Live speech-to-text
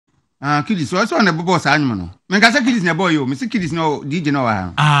Kiddies so on the boss animal. Menga say kiddies na boy yo, me say kiddies no DJ no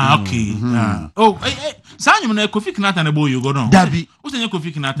wa. Okay. Oh, Sanyo na Kofi Kinata na boy you go no. Dabi. What's the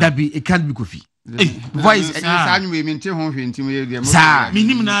Kofi Kinata? Dabi, it can't be Kofi. Voice Sanyo we maintain home fi ntim ye dia. Sa,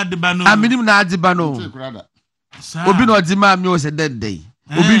 minim na de ba no. Minim na de ba no. Obi no di ma mi o se dead day.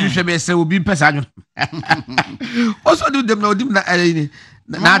 Obi hwehwe me se obi pesa anyo. Also do them na odim na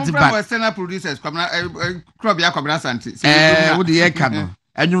na de ba. External producers kwamna crop ya kwamna santi. Wo de ye ka no.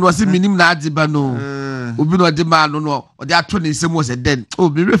 Enyu no se minim na de ba no. Obi no di ma no o de ato ne nsem o se dead. Oh,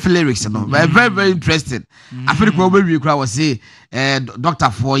 be refer lyrics no. Very very interesting. Afiri ko obi kura wo say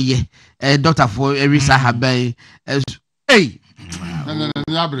Dr. Foye, Dr. Foye Erisa Habai. Hey.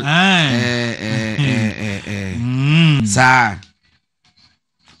 Sa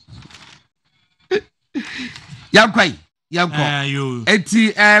Yankwai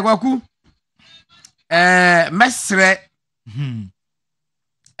eti Kwaku mesre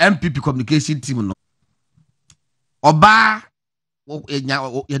MPP communication team no oba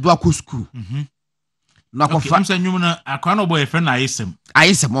yedo akọ school na ko fa msa nyum na akwa no boy friend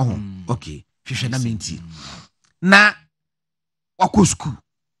ayesem ho okay hwehwe na menti na akọ school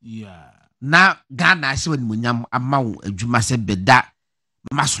na Ghana ase wani munyam amawo adwuma se beda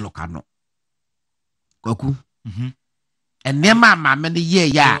masloka no Kwaku enema maame ne ye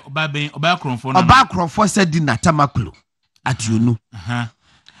ya oba kronfo se di na tamaklo ationu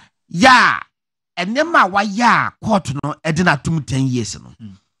ya enema wa ya court no edi na tum 10 years no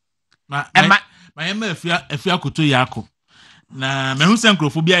ma yema afia koto yako na me hu se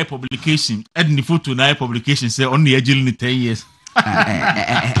nkrofobia publication edi ni photo na publication say on the agile ni 10 years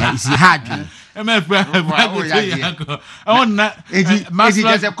is hard MFA on na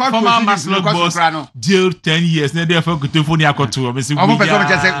jail 10 years na dey for telephone akoto me say we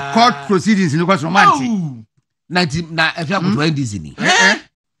ya court proceedings ni kwaso romantic na afia koto NDC ni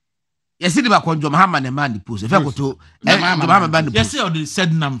yesi ba konjo mahama ne man post afia koto mahama ban post yesi o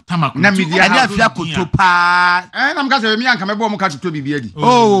said nam tamako na media na afia koto pa na mka say mi anka mebo mo ka to bibia di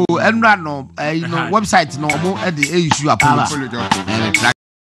oh enra no you know website no mo e dey issue apology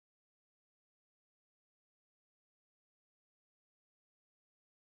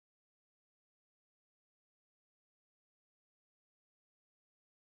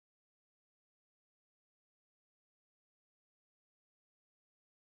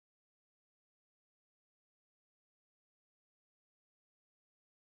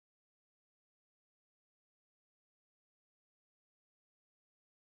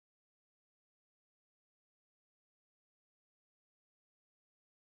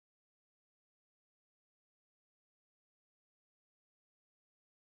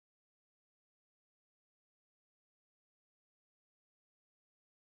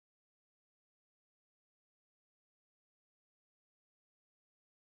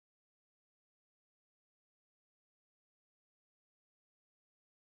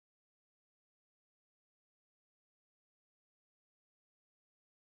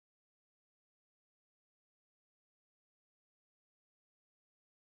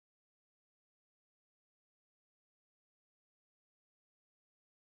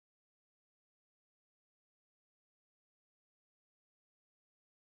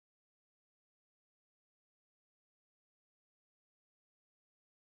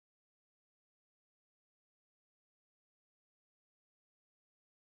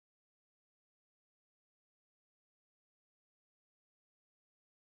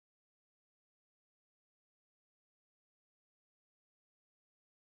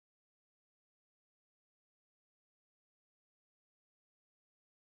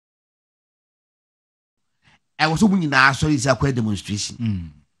I was hoping na sorry is a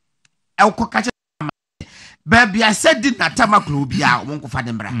demonstration. Elko catch baby I said did na tamaklo bia wonko fa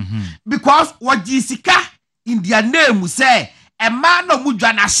dembra because what jisika in their name say a man no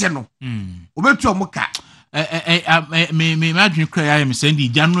mudwa na hye no obetu omuka me imagine cry I am saying the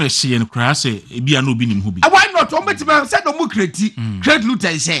January hye no cry say bia no bi nim ho bi why not ometima say no mu create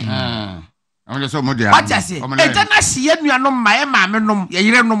luther say am just so modern what I say e jana hye nuanom ma maame nom ye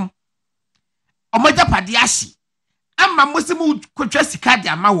yerenom omoja pade ahye ama mosimu kwatwa sika de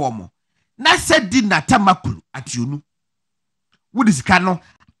ama wo mo na sedi na tamakulu ationu wudi sika no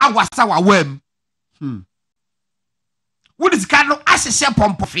awasa wa wam wudi sika no ahyehye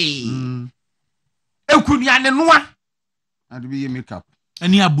pompo fe ekunuane noa adubi ye makeup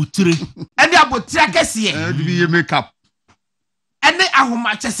ani abotire kese adubi ye makeup ene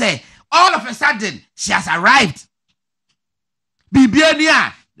ahoma chese all of a sudden she has arrived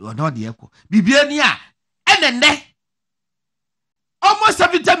bibiania no de eko bibiania enene almost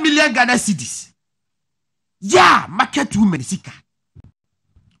 70 million Ghana cedis. Yeah, market women sika.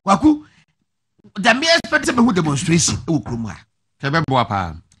 Kwaku, the mere expected who demonstration will come.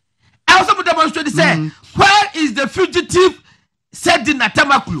 Kebeboapa. I also demonstrate say, where is the fugitive said in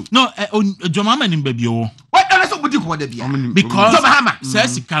Atamakulu? No, Jomama in baby. What else would you want to be? Because Jomama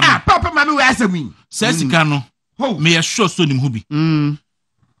says he can. Papa Mammy was a win. Says he can. May a show so him hubi. In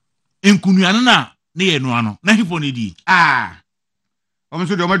Kunyana, near no, na he for di.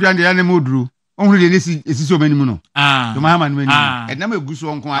 Almost the Omajan the animal drew. Only this is so many mono. Jomama and never goose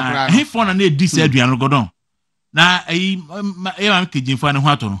on Kwaku. He found a need this Adrian Godon. Na am kijin fa ne ho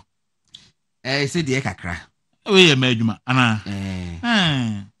ato no say the kakra we ma adwuma ana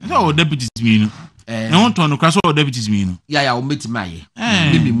so deputies mi no no to no kraso deputies mi no ya o meti maye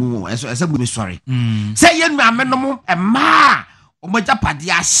bibi mu esa bu me sorry say ye nu amenom e ma o moja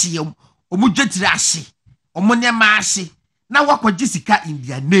pade ahye o mojatiri ahye o monne ma ahye na wakwaji sika in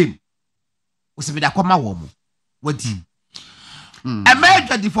their name o se be da koma wo mo wadi e ma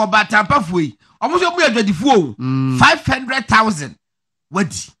adwadi for batampa fuyi almost you are the fool 500,000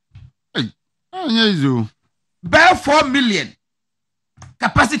 what bear 4 million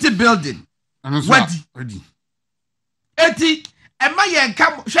capacity building what 80 and my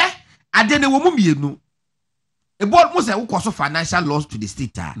come share I didn't woman you a board must have cost of financial loss to the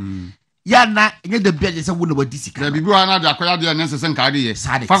state. Ya na nye the bed is a woman about this. There be one other acquired necessary cardi.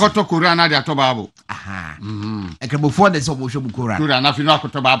 Fagoto Kurana de Tobabo. Aha. A cable for the Somotion Kura. Nothing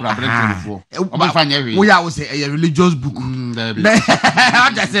not to Barbara. We always say a religious book.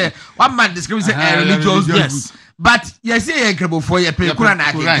 I say one man describes a religious book. But yes, a cable for your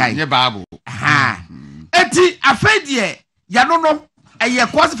Kurana. Babu. Aha. Eti afedie ya no a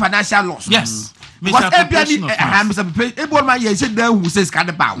quasi financial loss. Yes. Because every man you said who says kind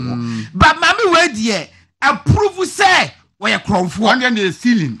of power. But mammy word ye approve say where you crown for and the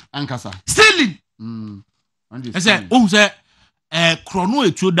ceiling ankasa. Stealing. I said, oh, say chrono a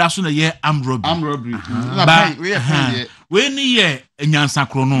true dash on a year armed robbery. When ye and Yansa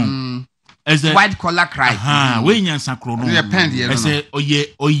chrono as a white collar cry. When Yansa chrono, I say, oh,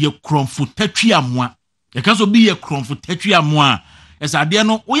 ye cron for tetria moi. There can also be a cron for tetria moi. As I dare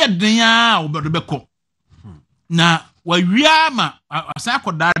know, we are there over the beko. Now, why we are ma a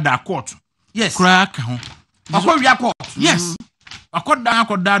sacco dada court. Yes, crack. A court. Yes. A court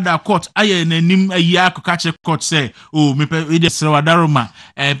dada court. I nim a yak catch a court say, oh, me pe just Sawadaroma,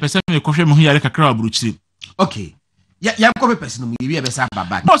 and person me coffee here like a crowd brucey. Okay. Yeah, copy person. We have a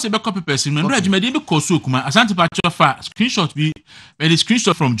sapa. Most of a copy person. And regiment didn't call Sukuma. A Santa Pacha screenshot be a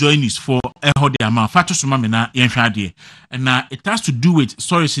screenshot from Joinis for a holiday amount. Fatus Mamina, Yanshadi. And now it has to do with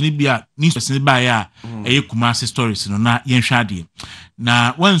stories in Libya, news in Baya, a Kumasi stories in na Yanshadi.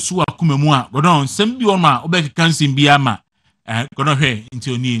 Now, when Sua Kumemua, go down, send me on my Obek Kansin Biama, go down here into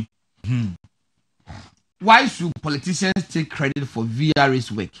your knee. Why should politicians take credit for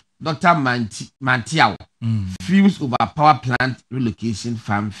VR's work? Dr. Mantiao films over power plant relocation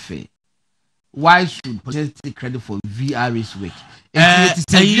fanfare. Why should politicians take credit for VR's work?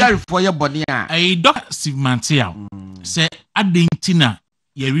 VR for your body. A Dr. Steve Mantiao say Argentina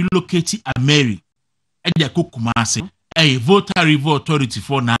ye relocate a Mary at the Kukumase a voter review authority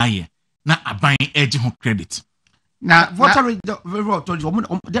for na ye na a buying edge on credit. Now, voter review authority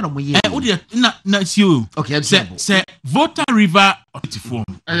okay, say voter river authority form.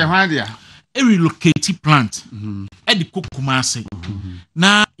 A relocate plant at the Kukumase.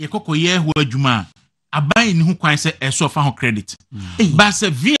 Na ye koko ye hu adwuma a buying who can say a sofa credit. But say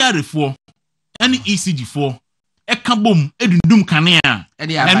VR4 and ECG4 a kaboom edundum kanea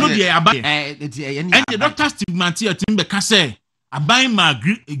and no dear and the doctor Steve Mantia Timber Casse. A buying my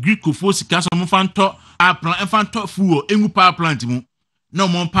Greek for Sicas on Fanto, a plant and Fanto Fuo, Emu power plant. No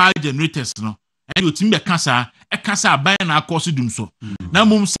more power generators, no. And you timber casa, a casa buying our course doom so. Now,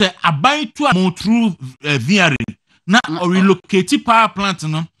 mum say, a buy to a more true VR. Now, or relocate power plant,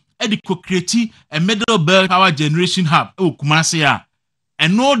 no. Edico create a middle belt power generation hub, oh, Kumasia.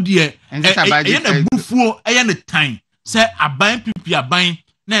 And no dear, and a buffo, a time. Say, a buying people are buying,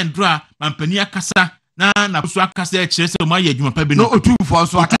 nan draw, Mampania Casa. Na so akasa chese o ma ye adwuma pa bi no otumfo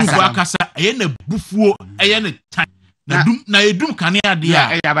so akasa aye na bufuo aye na tan na edum kane ade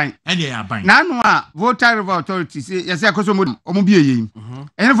a yaban ene yaban na no a voter review authority say yesi akoso mo bi eyi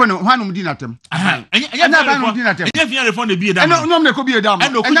ene fo no hwanum di natem ene ba no di natem ene fi refund bi da no no ko bi da mo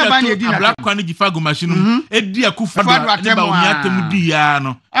ene ba no di natem black kwan gi fago machine edi akufa ene ba omi atem di ya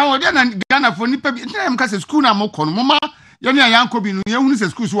no o de na Ghana fo nipa bi ene am ka se school na mo kono mo ma ye ne yanko bi no ye hunu se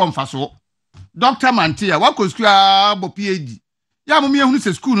school so won fa so Dr. Mantia, what could school PhD? Yammy who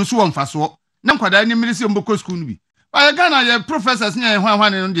says school no so on fast walk. None quite any medicine book school be. But Ghana, your professors near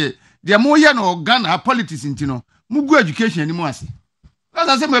one on the more yan or Ghana politics in Tino. Mugu education anymore.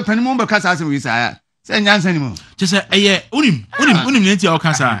 That's say me panimu be kasa say we say. Say nyansa ni mo. Just say unim nti o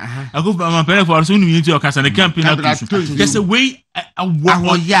kasa. Ago ma pere for so unim nti o kasa the campaign na. Just say we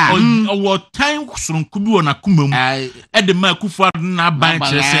our time sonku bi wona kumam. E de ma kufu na ban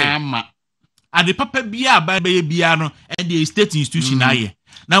kire say. Ade papa bia aban be bia no e de state institution na ye.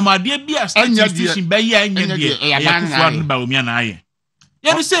 Na ma de bia state institution be ye anya de e kufu ba omi na ye.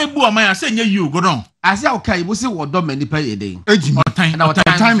 Ye be say bu o man say nya you go don. Ase okay bo say wo do mani pa ye den. Ejimi. Time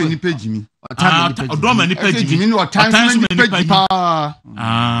mani pa ejimi. Odo mani pa ejimi ni time mani pa ejimi pa.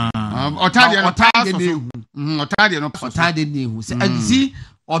 Otade no. Otade ni hu. Say agisi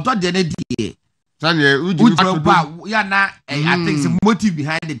odo de na die. Sane uji pa ya na I think some motive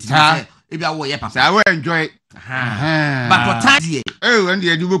behind it. Say e bia wo ye papa. Say we enjoy. But otade when the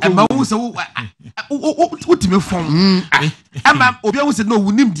edubo ko. Ma wo say wo timi fon. Ama obi wo say no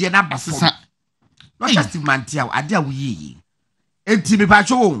wunim de na ba fon. Not just mantia ade a wo yi. Enti me pa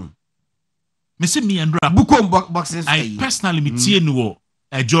cho. Me say me and buko boxes. I personally me tie no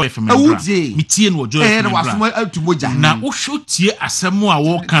joy for me. Me tie no joy for me. Wasmo atumoja. Na wo sho tie asem a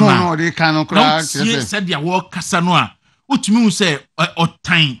wo ka na. No they can no cry. Said ya wo kasa no a. Otumi hu say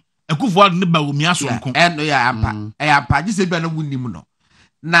otan akufo ade ne ba wo mi asonko. No ya ampa. Ampa ji say bia na wunim no.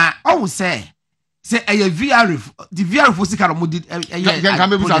 Na o say the VR for sika no did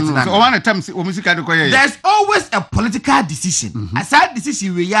there's always a political decision. Aside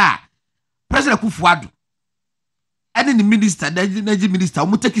decision we are President Kufuado and the minister the energy minister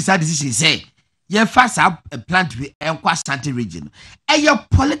we take his decision say ye fast a plant we Nkwa Ashanti region a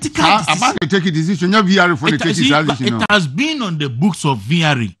political decision about to take a decision your VR for it has been on the books of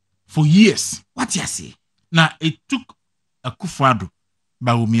VR for years. What you say now it took a Kufuado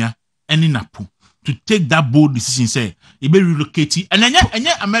Bawumia and Napu to take that bold decision, say, you be relocated, and then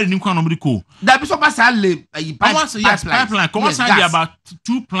American economy cool. That be so much pipeline. Come on, say about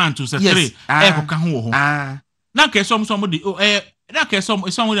 2 plants to say 3. Now, can somebody, now can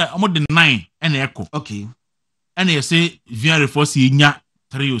somebody about the 9 and echo. Okay. And they say, Via force nya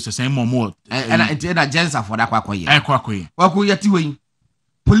 3 or say more. And I just for that Kwaku. Kwaku yeti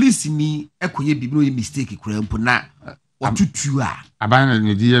police ni echo ye be no mistake kura na. Watutua abana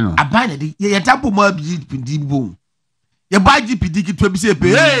ne die no abana de ye tapo ma bi pindimbo ye ba GPD ki to bi se pe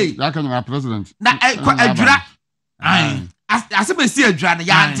hey that can be president na adwura asebe si adwura na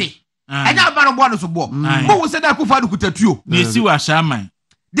ya ante enya abana bo no so bo mo wo se da kufa do kutatuo na si wa shaman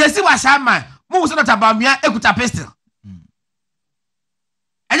mo wo se da tabamia ekuta pistol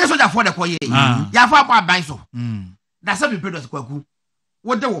enya soja for de koye ya fa mo aban so na se bi pedos Kwaku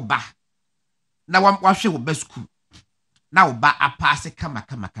wo de wo ba na wa hwe wo ba school na oba apase kama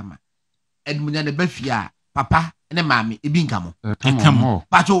edmunya ne bafia papa ne mame ebi nkamo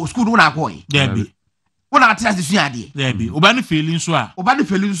pacho school no na akoi debi wona atira se sua ade debi oba ne feeling so a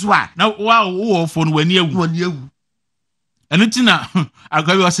na wa wo fo no wani awu eno tina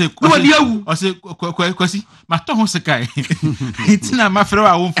agabi o se kwasi ma to ho sekai tina ma frɛ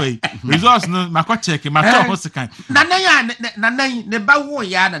wa wo fai results no ma ko check ma to ho sekai nanan ne ba wo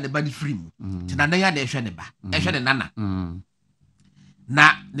ya na ne ba di free mu tina nanan ya na ehwe ne ba ehwe ne nana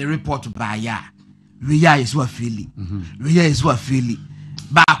na ne report ba ya we ya yesu afeli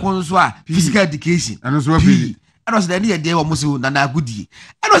ba ko so a physical education eno so afeli eno so da ne ye wo mo se nana agudie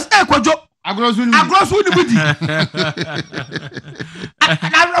eno so ekwadwo agrosu ni budi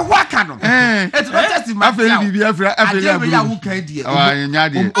na waka no it's not just my afeli afeli ya wo kan die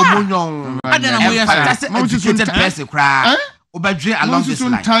omonyon adana mo ya educated person kra obadwe along this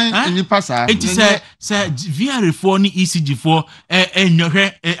line ni pasa it is say VR4 ni ECG4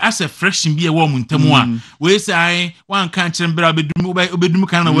 enyohwe as a fraction bi e wo muntamu a we say wan kan chembra obedum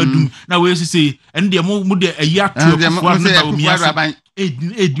kan na wadum na we say en de mo de ayi atu Kufuado ne Bawumia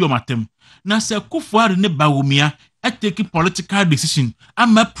edi o matem na se Kufuado ne Bawumia take political decision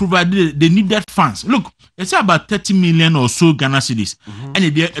and provide the needed funds. Look, it's about 30 million or so Ghana cedis. And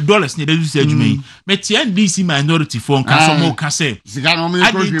the dollars need to say me DC minority phone can some more can say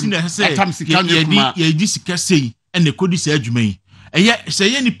I didn't say and the code say me. And yet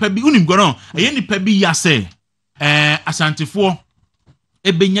say any pebi unim goron any pebi ya say Asante for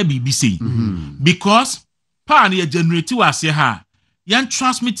ebenya BBC because pan ye generate was ha yan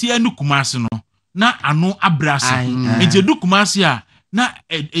transmit here no Kumasi no na ano abrasa enti du Kumasi a na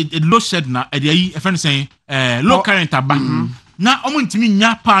low shed na e dey e friend say low current aba na omo ntimi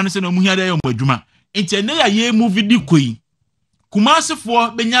nya pa no say na omo hia dey omo adwuma enti na ye movie di koi Kumasi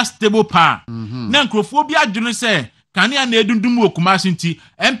for benya stable pa na nkrofo bi adwene say kan ya na edundum wo Kumasi nti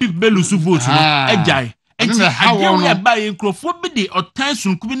MP belusu vote no ejai enti ade we ba ye nkrofo bi de otan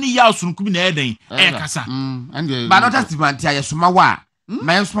sunku bi ni ya sunku bi na eden e kasa ba not just man tia ye soma wa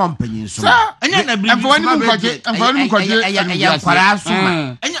my small penny so anya na bribi amfani mu kwaje ya kwara so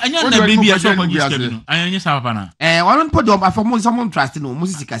ma anya na bribi ya so kwaje skemi no anya sa papa na won po do afọ some trust no mo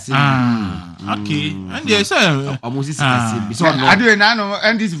sisi kase okay and they say mo sisi kase bi so no ade na no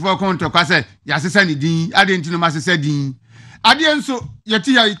ndc for konto kwase ya sesa ni din ade ntino ma sesa din ade nso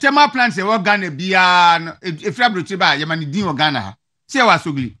yeti ya tema plants e wo Ghana bia no efra brochi ba ya mani din wo Ghana ha se wa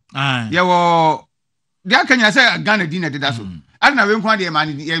sogli ye wo dia kanya se Ghana din na deda so ade na we nkwa de ya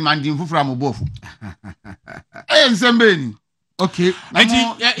mani din fufura mo bofu nsembe ni okay enti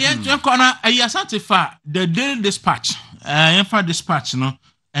ye kona ayi asante fa the Daily Dispatch fa dispatch no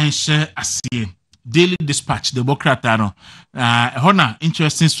en share asie Daily Dispatch Democrat no hona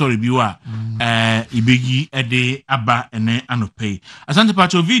interesting story bi wa ibegi ede aba ene anope asante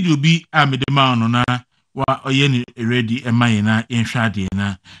pacho video bi amedema no na wa oye ni ready emaye na yenhwa de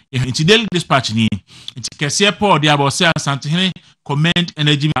na into Daily Dispatch ni into kese Paul de abose asante hene comment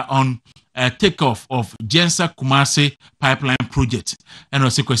energy on take off of Jensa Kumasi pipeline project and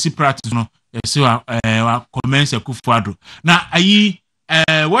also kwesi practice no yesi wa comments akufuado na ayi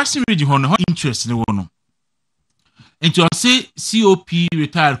Western region hono interest ni wono into say COP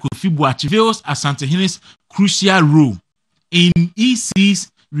retired Kofi Boakye veils Asante Hene's crucial role in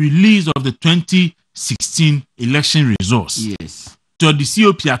EC's release of the 2016 election results. Yes. So the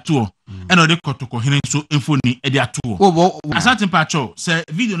COP ato and the kotoko hene so info ni e dey ato. Asante Pacho say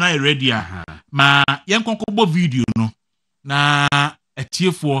video na ready ma yen konkobo video no na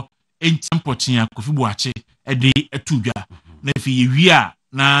etiefo entimpochen Kofi Boakye e dey atudwa na fi yewia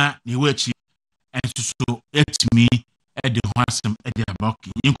na ne wachi enso so etimi e dey ho asem e dey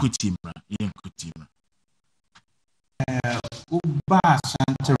abaki yenkutimra Uba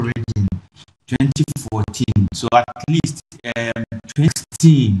Asante Region 2014 so at least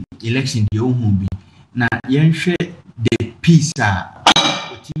 2016 election the ohun bi na yenhwe the peace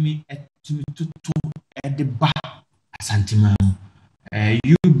otimi etimi tutu e dey ba Asante man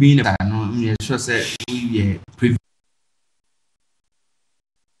you being no me sure say we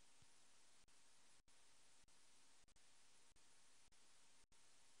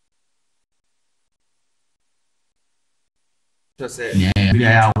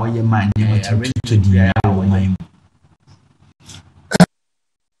yeah, what your man to the my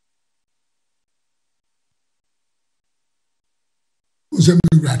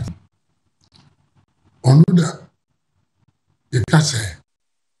on that you can say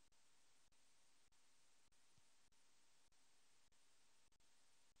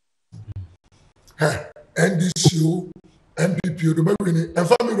NDCO MPP the baby and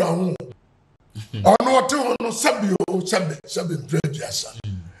family around ono te ono sabi prejudice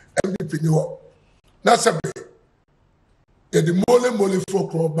MPP ni wo na sabi e the mole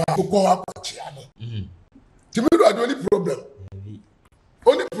folk ba ko akwachi ano timi do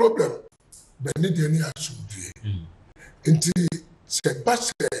only problem be ni de ni asumdue nti se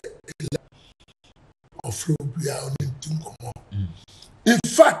base ofro bia oni tinkomo in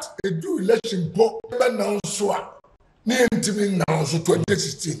fact a do election bo be na so a ni ntimi na so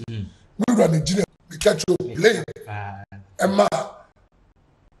 2016 we run the we catch you blame Emma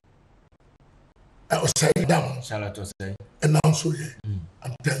I was saying down and now so yeah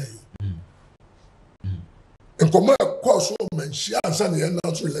I'm telling you and come across so many and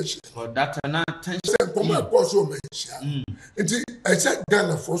announce election for that and attention come across so many and I said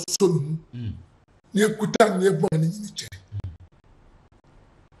Ghana for so near Kutan near Bonnie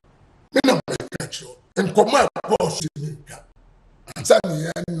me no catch you and come across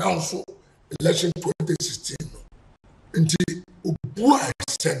and announce election 2016 nti obua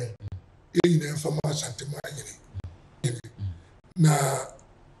sen na information temanyere na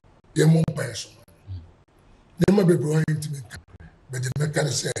yemo mpanso nema bebro antimi be de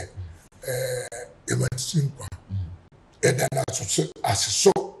mekane say ematsin kwa edana so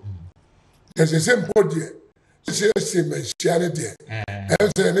asiso there's a simple dear say me share there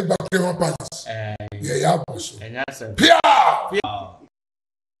say ni Buckingham Palace ya boso pia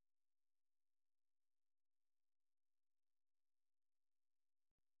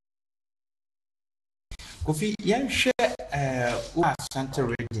Kofi yenhwe Asante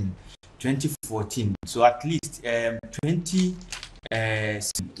Region 2014 so at least 20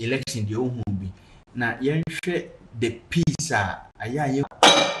 election the ohun bi na yenhwe the peace ayaye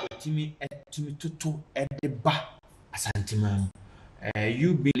otimi etimi tutu edeba Asante man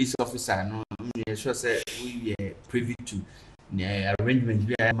you be police officer no me sure say we privy to the arrangement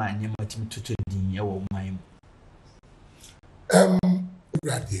we are man nyama timi tutu din e wo man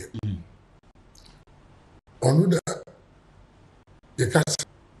radio onu da ye kasa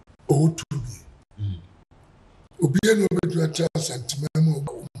o to bi obiara na obedua kyerɛ sentiment mu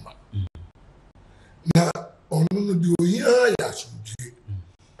ɔba na ɔno no de ohia yɛ asomdwie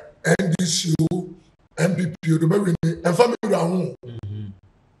NDC o MPP o de bɛwi ne ɛfa mi wura ho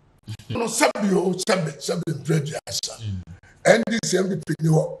no sɛbi o sɛbi mpirɛdi asa NDC MPP ni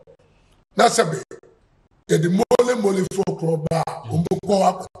hɔ na sɛbi yɛde mole fɔkɔrɔ ba ɔmo kɔ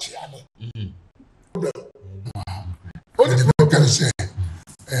akɔkyia no ɔne de bɛ kɛrɛ sɛ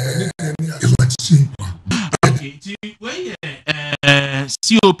ɛwɔ ti se. Nti wei yɛ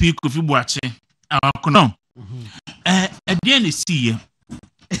COP Kofi Boakye akono ɛdeɛ ne si yɛ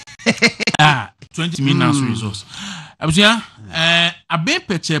 20 million resource abusua abe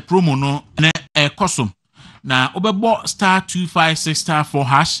pɛkyɛ promo no na ɛkɔsom na obɛbɔ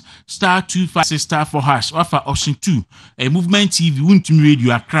 *256*4# *256*4# wafa option 2 movement TV wuntum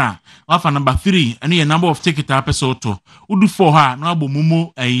radio akra wafa number 3 and your number of ticket apɛsɛ ɔtɔ udu 4 ha na abɔ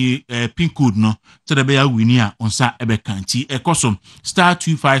momo pin code no to the beya wini a onsa ɛbɛka nti ɛkɔsom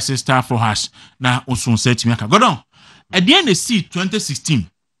 *256*4# na onso setimi aka godon at the end of 2016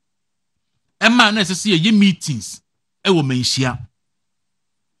 Emma na ɛsɛ sɛ meetings ɛwɔ manhyia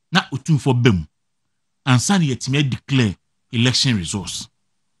na otum for bem and Sunday yet declare election results.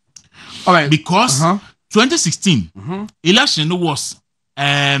 All right. Because 2016 election was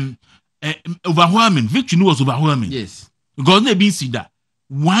overwhelming. Victory was overwhelming. Yes. Because they been see that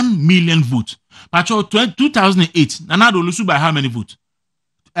 1 million votes. But 2008, Nanado Lusu by how many votes?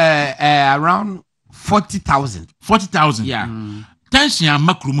 Around 40,000. 40,000. Yeah. Tension and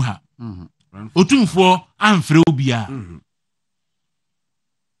makrumha. Otum for Amfreobia.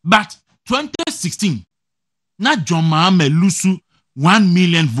 But 2016. Na John Mahama lusu 1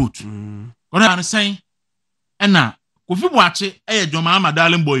 million vote. What I'm saying? And now, Kofi Boakye John Mahama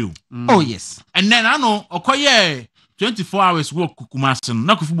darling boy. Oh yes. And then I know okoye 24 hours work Kukumasen.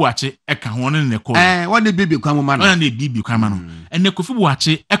 Na Kofi Boakye ka one in the call. What the baby come man. When the baby come man. And the Kofi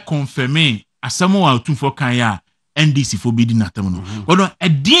Boakye confirm asamo wa otum for kan ya NDC for bidi natam no. But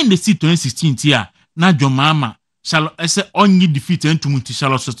at the end of 2016 tia na John Mahama shall say only defeat entumuti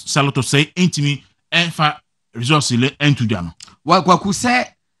shall say intimi enfa resource le entudano. Kwaku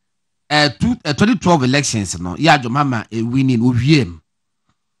say 2012 elections no ya John Mahama winning oviem.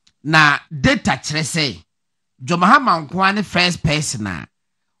 Na data kyerɛ say John Mahama nko ne first person a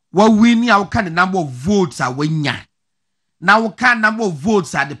wa win ya the number of votes a wanya. Na wo kan number of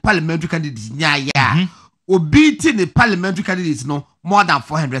votes at the parliamentary candidates nya ya. Obiti the parliamentary candidates no more than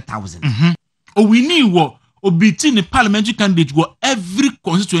 400,000. O winning wo obiti the parliamentary candidates go every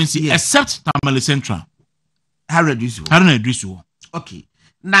constituency except Tamale Central. How reduce you? Okay.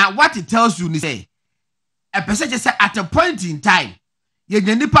 Now what it tells you is say a percentage say at a point in time you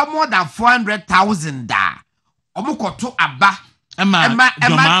nipa more than 400,000 da. Omo koto aba Emma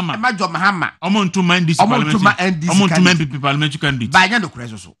John Mahama. Omo to mind this parliamentary candidate. Ba nya no kure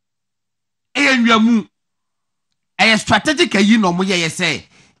so. Enwamu e strategic ayi no mo ye say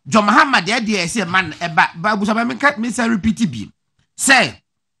John Mahama de say man ba busa me say repeat bi. Say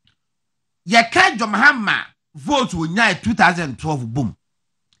ye ka John Mahama vote wo nya 2012 boom.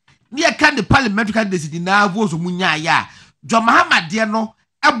 Ni e ka the parliamentary candidates na vote wo nya ya. John Mahama de no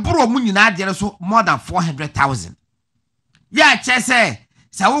ebro mu nyina de so more than 400,000. Ya che say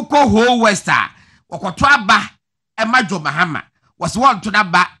wo ko whole wester okoto aba Emma John Mahama was one to that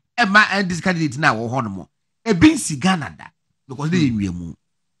ba Emma and this candidate na wo ho no mo. E bin si Ghana da because they enwiamu.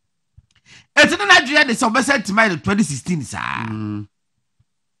 Etena Nigeria de so be set to 2016 sa.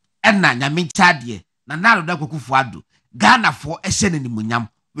 Enna nyame chade na nalo da Kwaku ado Ghana for ehye ne munyam.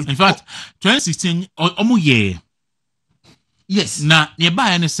 In fact 2016 omo ye. Yes. Na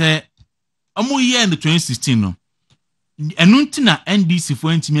nearby and say omo ye in the 2016 no. Enuntina NDC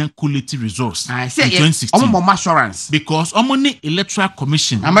for intimian quality resource in 2016. Omo assurance because omo ni electoral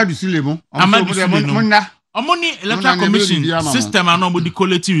commission. Amadu Silemo. Omo ni electoral commission system and omo di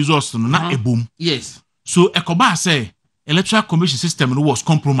quality resource no na ebom. Yes. So ekoba say electoral commission system was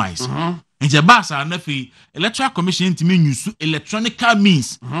compromised. And the boss are nafi electoral commission intimi use electronic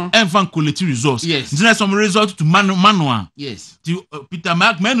means and fan quality resource. Yes. There some result to manual. Yes. To Peter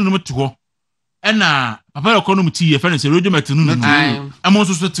Mark men no to go. And papa economy ti friend say radio metunu no. Am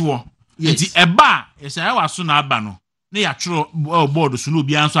also so to wo. Enti eba e say I was so na aba no. Na ya tro board so no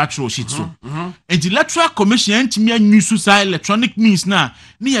bi anso atro sheet so. Enti electoral commission intimi use electronic means na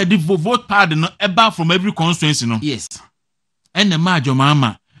ya the vote pad no eba from every constituency no. Yes. And the major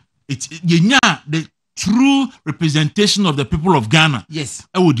mama it's the true representation of the people of Ghana. Yes.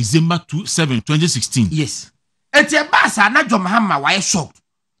 December 7, 2016. Yes. It's a basa na John Mahama why shocked.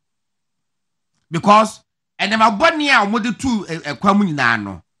 Because and my bonny a mode to kwamu nyina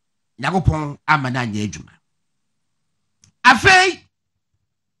no. Nyakopon amana nya adwuma. afei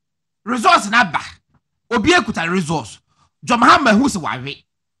resource na ba obi ekuta resource Jomahama hu se wawe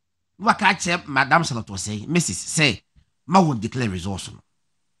waka che madam Charlotte say Mrs. say ma won declare resource no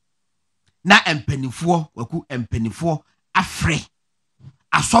na empanifo waku empanifo afre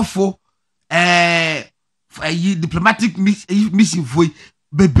asofo diplomatic mission foi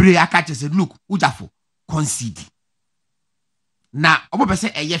bebre aka che say look ujafo concede na obo be say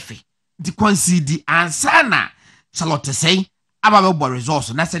eyefe di concede ansa na Charlotte say aba be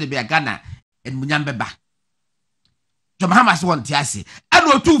resource na say de be Ghana en munyam beba Jomahama se won tiase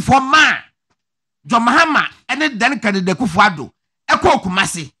eno otu for ma Jomahama ene dan candidate Kufuado eko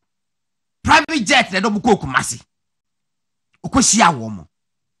Kumasi private jet na do buko Kumasi okohia wo mo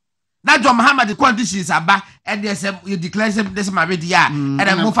na Jomahama the conditions aba and they say you declare this my ready ya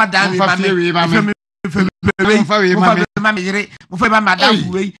and mo fa dan madam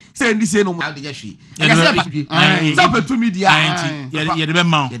we say ndi say no mo de hwe so petu media ye de be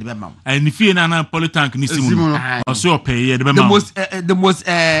ma and if you na polytank ni simu o so pay ye de be ma the most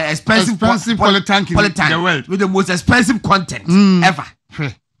expensive polytank in the world with the most expensive content ever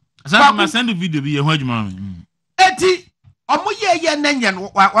so ma send the video bi ye ho adwuma eti omo ye nanyen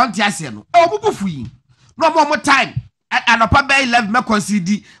wan ti ase no omo bufu yi no omo time anopa be 11 me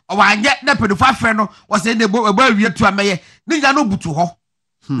concede o wa anye na pedofo afre no o se de bo awie tu ameye ni nya no butu ho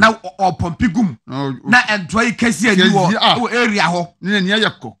na o pompigum na enjoy kesi ani wo area ho ni ye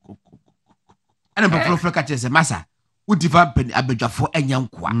kokko ana be profo ka chese masa wo diva abadwafo anya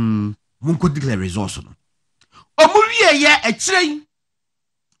nkoa munko declare resource no omo wie ye akirei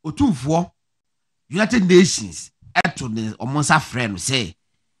otumfo United Nations eto ne omonsa frɛ no say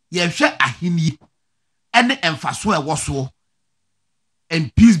ye hwɛ ahini ene emfaso e woso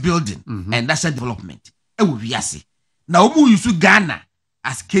and peace building and national development e wo wiase na omu yusu Ghana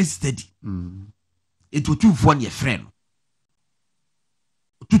as case study it wotu for ne frɛ no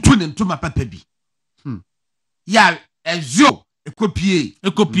tutu ne ntoma papa bi ya ezio ekopie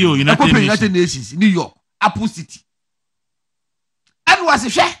United Nations New York Apple City and was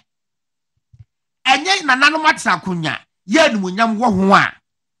hwɛ enye nanano matsa kunya ye numunyam wo ho a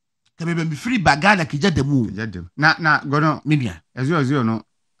kebebe mi free bagana kijademu na gono mibia ezio no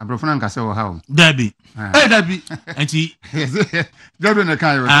abrofona nkase wo ha o dabi dabi enti dabi na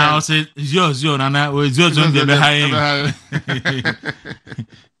kai o se zio na o zio de be ha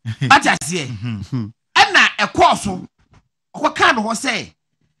Batiasie na ekoso okwaka no ho say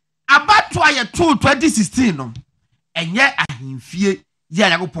abato aye 2016 no enye ahemfie ye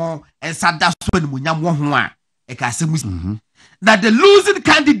Yakopon ensada so ni munyam wo ho a e ka asem that the losing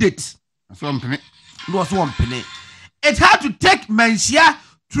candidate so mpene no so mpene it had to take mensia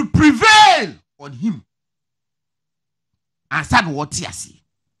to prevail on him and said what he say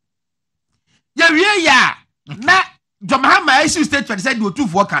ye wie ya na Jomahama issue statement said the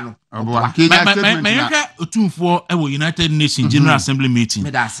otumfo ka no America otumfo e wo United Nations General Assembly meeting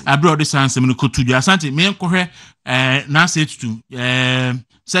abroad this ansem no kotudwa asante me enkohwe na say tutu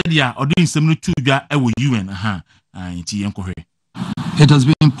said ya odin nsem no tudwa e wo UN nti enkohwe. It has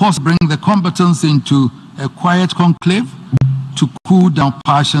been impossible to bring the combatants into a quiet conclave to cool down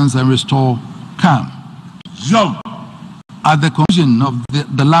passions and restore calm. At the conclusion of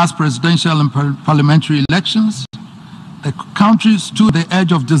the last presidential and parliamentary elections, the country stood at the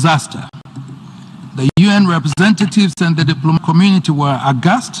edge of disaster. The UN representatives and the diplomatic community were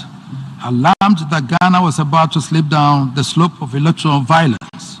aghast, alarmed that Ghana was about to slip down the slope of electoral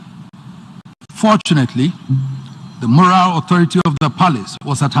violence. Fortunately, the moral authority of the palace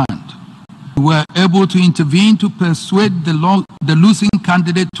was at hand. We were able to intervene to persuade the losing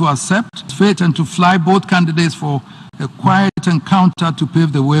candidate to accept his fate and to fly both candidates for a quiet encounter to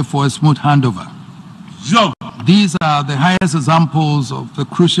pave the way for a smooth handover. These are the highest examples of the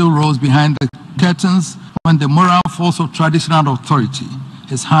crucial roles behind the curtains when the moral force of traditional authority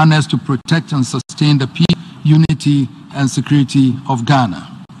is harnessed to protect and sustain the peace, unity, and security of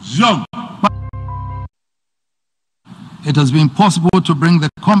Ghana. It has been possible to bring the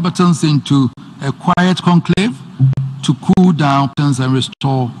combatants into a quiet conclave to cool down and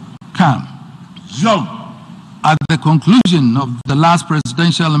restore calm. At the conclusion of the last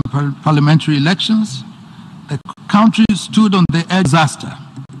presidential and parliamentary elections, the country stood on the edge of disaster.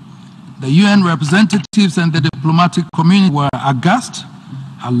 The UN representatives and the diplomatic community were aghast,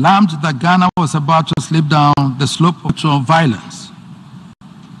 alarmed that Ghana was about to slip down the slope of violence.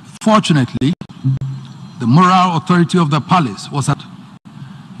 Fortunately, the moral authority of the palace was at hand.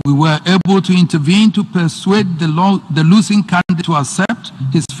 We were able to intervene to persuade the losing candidate to accept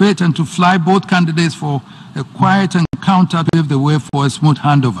his fate and to fly both candidates for a quiet encounter to pave the way for a smooth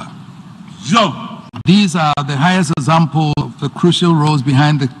handover. These are the highest example of the crucial roles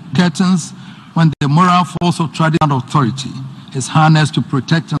behind the curtains when the moral force of traditional authority is harnessed to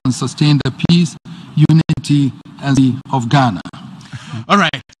protect and sustain the peace, unity, and the of Ghana. All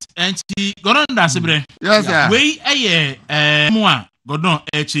right. And she got on that, yes, sir. We more got on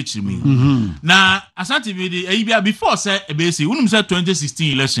me. Now, Asante video before say basic, when say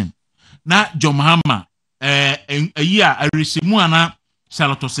 2016 election. Now, John Mahama, a year I receive Muana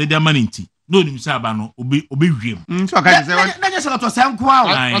Charlotte said their money. No, you say about obi wiem. So I say, na just Charlotte say nkwa.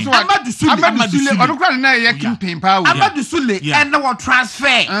 Amadu Sule na ye campaign power. Amadu Sule and now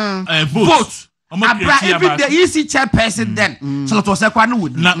transfer vote. Even the EC chairperson then. Charlotte say kwa no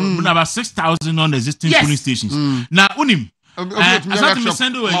would. Now about 6,000 on existing polling stations. Now unim. Asante me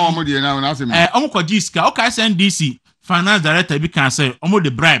send away. Omko Jiska, okay send DC finance director bi can say omo the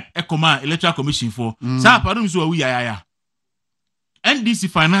bribe Ekoma electoral commission for. Sa pardon so we ya. NDC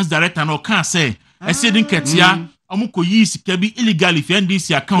finance director no can say I said in Ketia omuko yi sika bi illegal if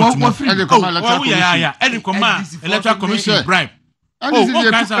NDC account mo electoral commission bribe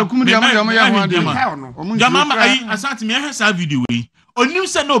Jamama asante me hesa video we onim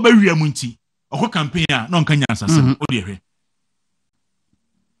se na obawiam nti okọ campaign no nka nyansasem o de hwe.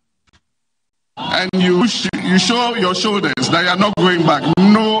 And you show your shoulders that you are not going back.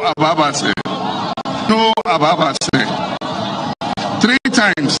 No Ababa say. No Ababa say. 3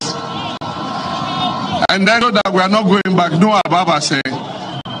 times. And then show that we are not going back. No Ababa say.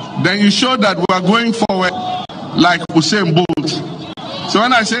 Then you show that we are going forward like Usain Bolt. So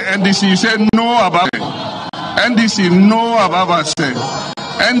when I say NDC, you say no Ababa. NDC, no Ababa say.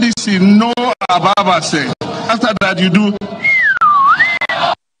 NDC, no Ababa say. After that you do.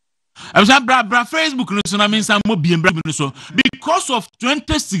 I was at Facebook no so na me san mo biem bra so because of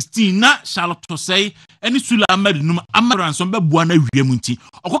 2016 na Charlotte say any Sula Ahmed num amaran so be bua na wiam nti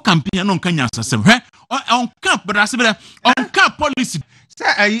okọ campaign no nka nyansasem he on camp bra se bra on camp policy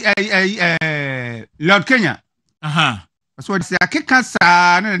say Lord Kenya so say akeka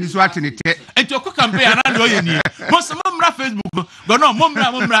sa na ni so atenete enti okọ campaign na do ye ni mo se mo mra Facebook go no mo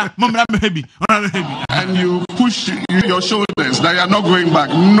mra mebi and you push your shoulders that you are not going back.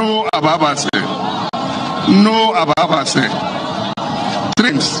 No Ababa say. No Ababa say.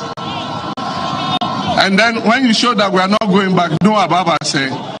 3 times. And then when you show that we are not going back, no Ababa say.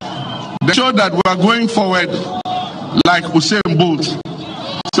 They show that we are going forward like Usain Bolt.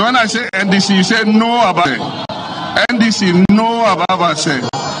 So when I say NDC, you say no Ababa. NDC, no Ababa say.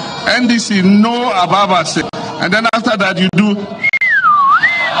 NDC, no Ababa say. And then after that you do.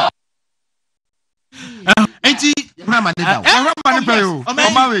 Enti Mama Neda. Mama Neda.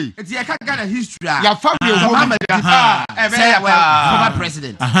 Omawe. Enti e ka Ghana history. Ya family former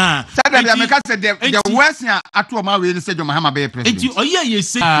president. Said that America said the worst atu Omawe ni say John Mahama be president. Enti oye ye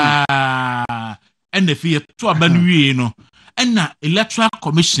say NFA to abanwie no. Na electoral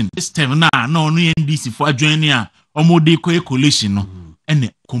commission system na no NDC for adjoining a omode ko coalition no.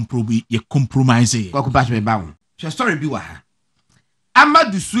 Ene compromise. Kwaku batch me bawo. Story bi wa ha.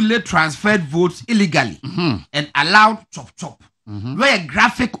 Amadou Sule transferred votes illegally and allowed chop. Where a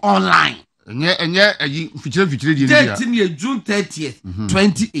graphic online. Feature June 30th,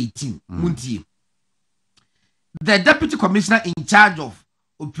 2018. The deputy commissioner in charge of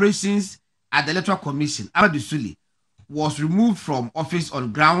operations at the Electoral Commission, Amadou Sule, was removed from office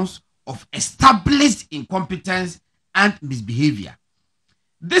on grounds of established incompetence and misbehavior.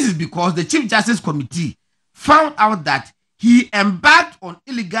 This is because the Chief Justice Committee found out that he embarked on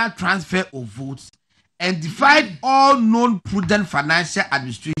illegal transfer of votes and defied all known prudent financial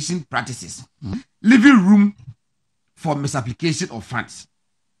administration practices, leaving room for misapplication of funds.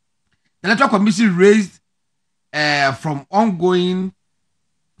 The Electoral Commission raised from organizing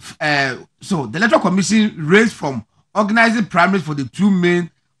primaries for the 2 main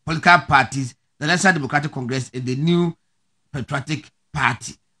political parties, the National Democratic Congress and the New Patriotic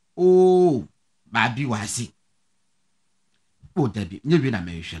Party. Oh, Babi Wasi. Oh, Debbie, you be na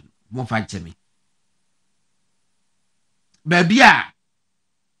mention. Mo fa chemi. Baby ah.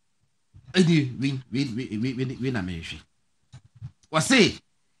 We na mention. Was say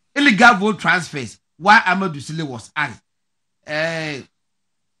illegal vote transfers while Amadou Sule was asked.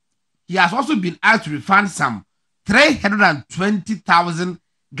 He has also been asked to refund some 320,000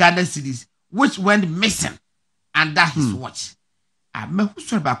 Ghana cedis which went missing under his watch. I'm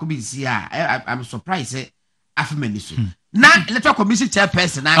surprised. Na Electoral Commission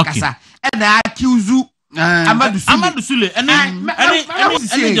chairperson ankasa and accuse Amadou Sule and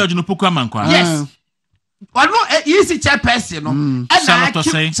George no poku amankwa. Yes. Ono EC chairperson no and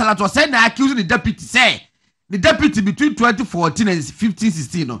Salato say na accuse the deputy say the deputy between 2014 and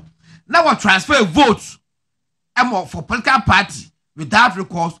 15-16 no Now we transfer votes for political party without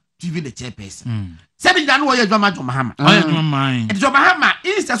recourse to even the chairperson. Seven January, John Mahama. John Mahama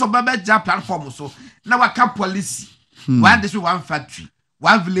instead of Babette platform. So now I can policy. One district, one factory,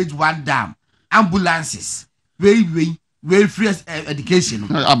 one village, one dam, ambulances, very free education. No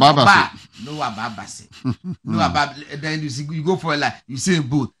Ababase. No Abab. Then you go for like you see a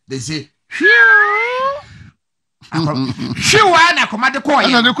boot. They say, she one a command the choir.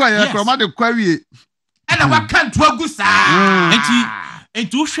 Command the query. And I can't work good, sir. And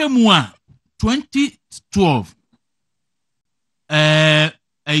to Shemua 2012,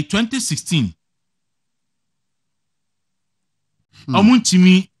 2016.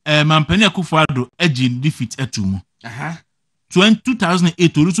 Omuntimi Mampeni Akufo-Addo edging defeat etumu.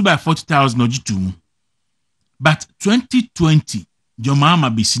 2008 olusu by 40,000 ojitumu. But 2020 Jomama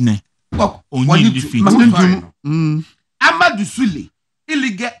Bisine only defeat. Amadou Sule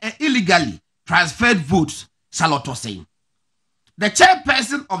illegally transferred votes, Charlotte Osei. The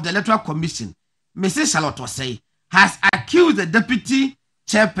chairperson of the Electoral Commission, Mrs. Charlotte Osei, has accused the deputy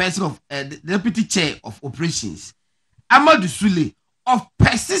chairperson of the deputy chair of operations, Amadou Sule, of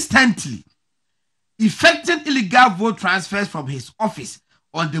persistently effecting illegal vote transfers from his office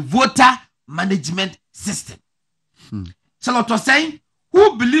on the voter management system. Charlotte Osei,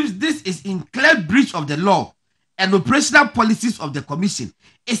 who believes this is in clear breach of the law and operational policies of the commission,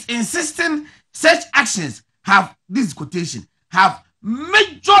 is insisting such actions have, this quotation, have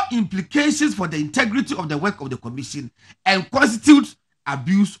major implications for the integrity of the work of the commission and constitute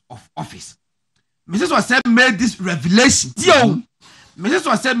abuse of office. Mrs. Osei made this revelation. Mrs.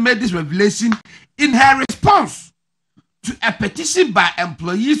 Osei made this revelation in her response to a petition by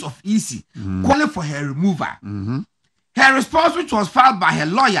employees of EC calling for her removal. Her response, which was filed by her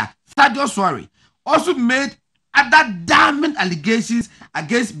lawyer, Sadio Swari, also made other damning allegations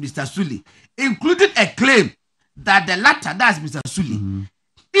against Mr. Sule, including a claim that the latter, that's Mr. Sule,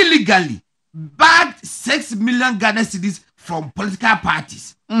 illegally bagged 6 million Ghana cedis from political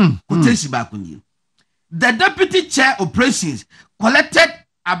parties. The deputy chair operations collected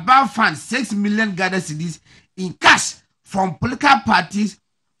about funds 6 million Ghana cedis in cash from political parties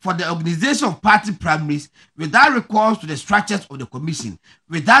for the organization of party primaries without recourse to the structures of the commission,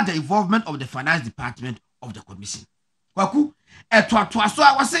 without the involvement of the finance department of the commission. Kwaku, so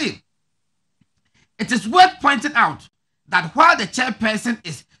I was saying, it is worth pointing out that while the chairperson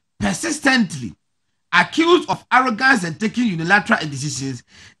is persistently accused of arrogance and taking unilateral decisions,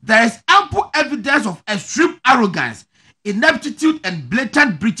 there is ample evidence of extreme arrogance, ineptitude, and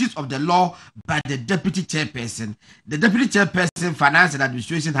blatant breaches of the law by the deputy chairperson. The deputy chairperson, finance and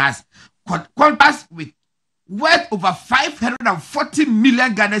administration, has contracts with worth over 540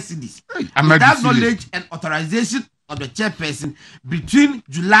 million Ghana cedis without knowledge and authorization of the chairperson between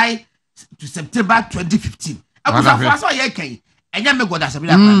July to September 2015.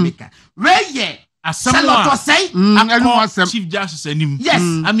 Chief Justice Enim. Yes.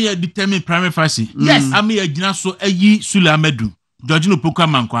 I mean, determined primary facie. Yes. I mean, a Jinaso Eyi Sule Amedu. Georgino Poka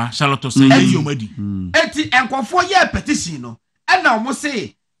Mankwa, Charlotte Osei, Yomedi. Eti and for year petition, and now must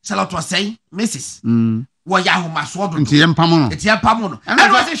say, Charlotte Osei, Mrs. Waya Homa Sword, Pamono. It's your Pamono. And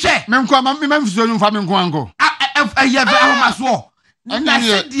I was a share. Memphis, family Guango. I have Homa Sword. And I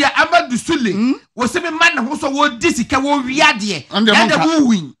said, dear Amadou Sule was a man who saw this Kawo Riadie and the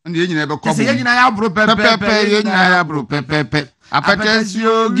wooing. And the never come. Pepe.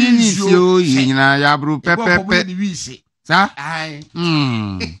 Apatesio, Guinisio, Yabru, Pepe. Sir?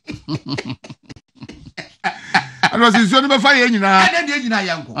 I was in Son of Fire, you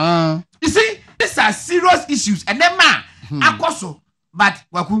see, these are serious issues, and then man, Akoso, but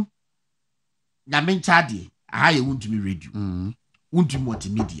Waku Yamin Chadi, I want to be radio. Won't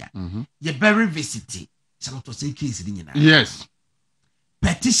multimedia. You're very visiting. Charlotte Osei case in yes.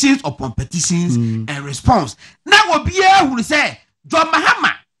 Petitions upon petitions and response. Now will be here who say John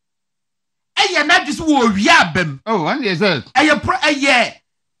Mahama. You're not just war yabem. Oh, and yes, sir. A year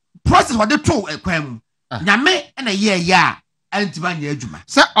process for the two a crime. Yame and a year ya and to man juma.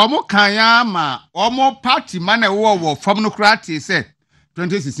 Sir, Omo Kayama, Omo party man a war from no crati said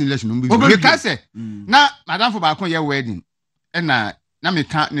 2016 election. Because now, Madame for Balcon your wedding. Na me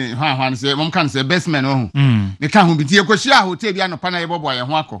can't say one can say best man oh me can't who be the question hotel be no pana boy and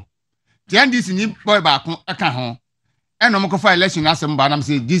wako the this ni boy back aka ho and no for election as am ba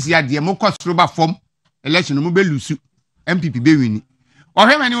say this year the mo cost rubber form election no be lose MPP be win or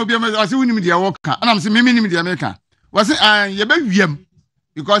him any obi o say win me the work and am say me ni me the America was say ye be wiem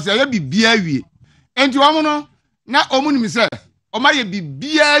because ye be bia wie enti o no na o mu ni me say o ma ye be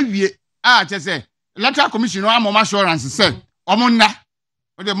bia wie che say electoral commission no am assurance say Omunda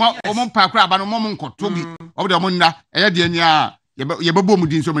de mo pa kra aba no mo nkoto bi o de mo nna eye de ania ye bebo mu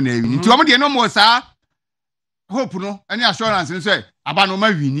din so mo na wi nti o mo de no mo sa hope no any assurance no say aba no ma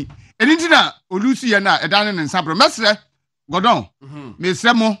wini eni nti na olusu ye na eda ne nsa bro mesre godon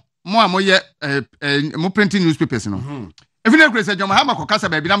mesre mo amoye mo printing newspapers no if you know say John Mahama ko kasa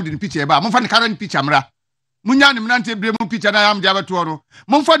ba bi na mo de picture ba mo fa ne current picture mra munya ne mnante bre mu picture na am de abeto no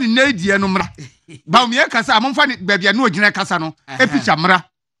mo fa ne nadie no mra ba mo ye kasa mo fa ne ba bia na ogina kasa no e picture mra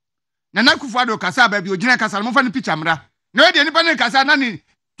na Kufuado kasa ba bi ogina kasa no mo fa ne picture mra na we de ni pa ne kasa na ni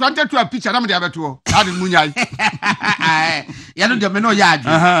 22 picture na mo de abeto na de munya ya no de me no ya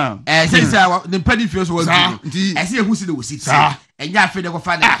adwo say the penny feels was e say who see the we sit enya afi de ko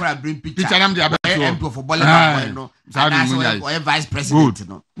fa na kora bring picture na mo de abeto MP for ball no or vice president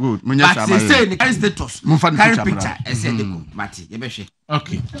no good munya sama but say the status carry picture e say de ko mati ye be hwe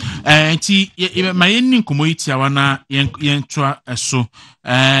okay nti ma yenni nkomo yitia wana yentwa eso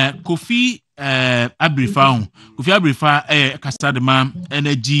Kofi Abrifa Castadema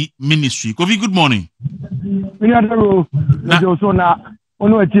Energy Ministry. Kofi, good morning.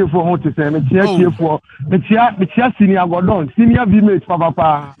 Ono etie for ho te say me tie for me tia senior godon senior vmate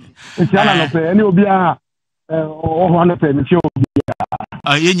papa me tia na no pe ene obi a o ho na pe me tia obi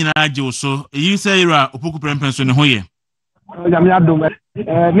ye nyina age so yi say ira opoku prempen so ne ho ye ya me adom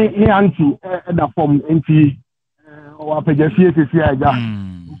ni anti da form enti o apejafie tesi aja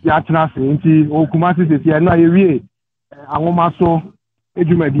ya tena se enti o kumasi tesi na ye wie anwoma so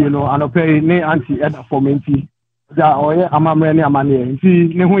edwumadie no anope ni anti da form enti ja oye amamre ni amane nti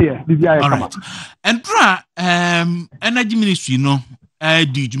ne ho ye bibia ye kama entra energy ministry no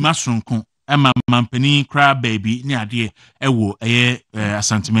di djuma sonko mampani kra baby ni ade ewo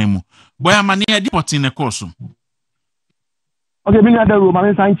asanteman mu boy amane e deporting ne course okay me na ro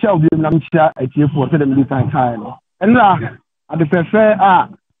ma san chia obi na mchia atiefo so dem di san kai no enra ade prefer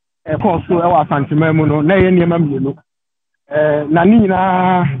course e wa asanteman mu no na ye niema mienu na ni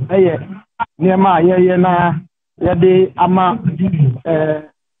nyina eye niema ye na yade ama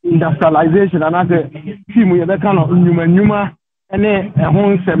industrialization and team ye be kan nyuma ene ho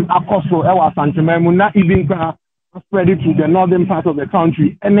nsem akoso e wa santeman mu na even spread it to the northern part of the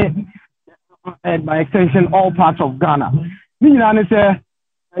country ene by extension all parts of Ghana ni nyina ne say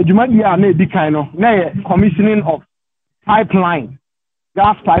adwumadi a na edi kan no na commissioning of pipeline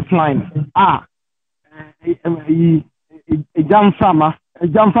gas pipeline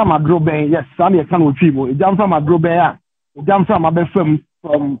Jamfama Droben, yes, Sammy can with people. Jamfama Droben, Jamfama Befem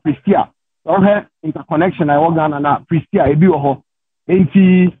from Pristia. Or her interconnection, I organ and Pristia, a bio. Ain't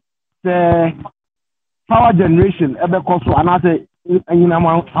the power generation, ever also another in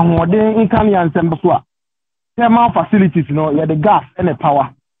Kanye and Sembasua. Thermal facilities, you know, you the gas and the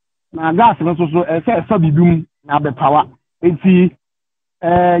power. Now, gas and also a sub-boom, now the power. It's the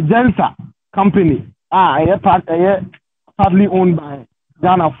Gensa company, partly owned by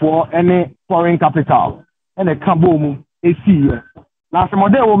Ghana for any foreign capital and a Kaboom AC. Now, some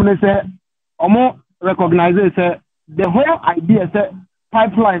of the women say, Omo recognizes the whole idea is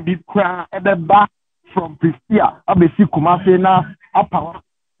pipeline be at the back from Pristia, Abesi Kumase na power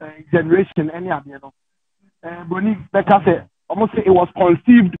generation, any of you know. Boni Becca said, almost say it was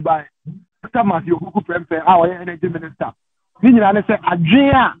conceived by Thomas Yokuku Prempe, our energy minister. Meaning, I say,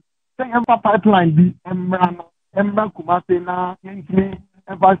 Adria, say, pipeline be Emma Kumase na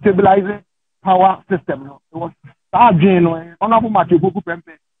and stabilizing power system. No, it was Sajeno, honorable Matuku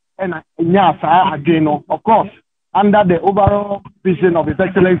Pempe, and Sajeno, of course, under the overall vision of His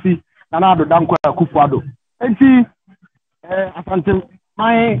Excellency Nana Danko Kufuado. And see,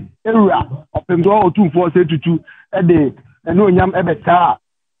 my area of them 242 a day, and no yam ebeta,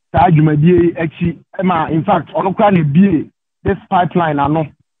 Sajumadi, Emma, in fact, on Ukraine, this pipeline, I know.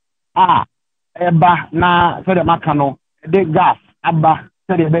 Eba na so the makano the gas aba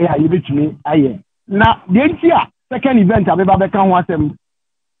so the be ya yibetumi aye na the entia second event abeba be kan ho asem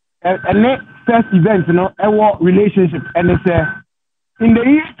first event no ewo relationship and say in the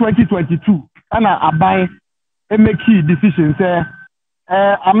year 2022 ana abai make key decision say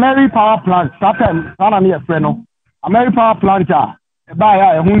Ameri power plant started ana me friend no Ameri power plant eba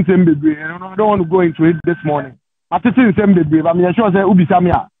ya ehun nsem bebre I don't want to go into it this morning atete nsem bebre but me sure say ubisa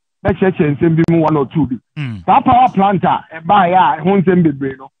me let's check and send me 1 or 2 be. That power plant buy a home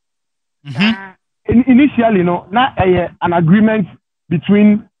bebre no. Initially no, not an agreement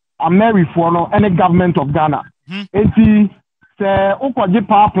between Amerifono and the government of Ghana. And the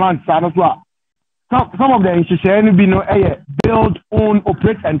power plants some of the institutions be no build, own,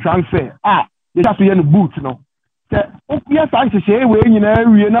 operate and transfer. You have to hear the boot no. Yes, I say we na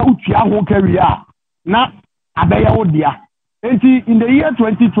utia ho carry na abaya odia. in the year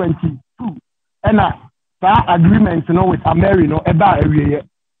 2022, and that agreement, with America, about area.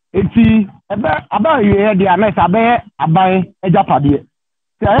 About area, the honest, I buy a Japadie.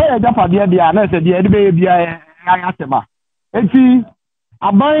 Say, a Japadie, the honest, the baby, I asema.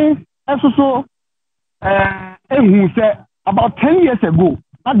 I buy also, who said about 10 years ago,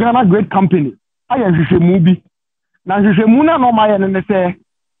 I got a great company. I have a movie. Now, Muna no my and say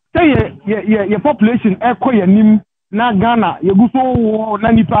your population echo your name na Ghana, you go so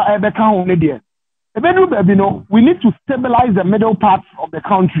Nanipa Ebeka there. We need to stabilize the middle part of the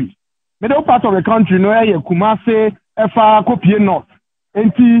country. Middle part of the country, no Kumase, Efa, Kopie North.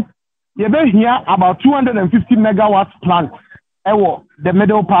 And you here about 250 megawatts plant the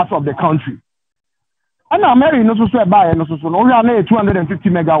middle part of the country. And America no so buy no so only 250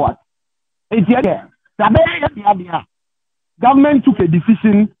 megawatts. Government took a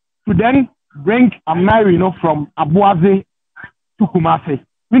decision to then bring America from Abuaze to Kumase.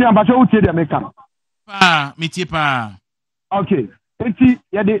 Mini abacho utie de meka. Mitipa. Okay. Eti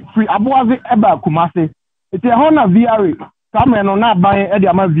ya de free Abuaze eba Kumase. Eti hona VRA. Kamera no na ban e de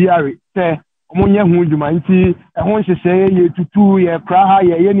ama VRA. Se omonye hu djuma nti ho nhyehyɛ ye tutu ye kra ha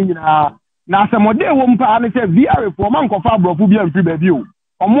ye ni nyina. Na asemode wo mpa ne se VRA for man kofa abrofo bi amfiri ba bi o.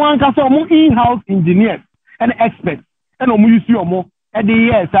 Omo anka se omo in-house engineers and experts. And omo use omo e de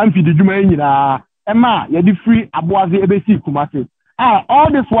ye samfi de djuma nyina. Ema ye de free Abuaze ebesi Kumase.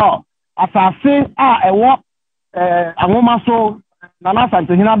 All this while, as I say, ewo angoma so Nana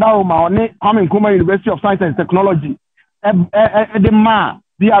Sante Hina Dawuro ma one Kwame Nkrumah University of Science and Technology. The ma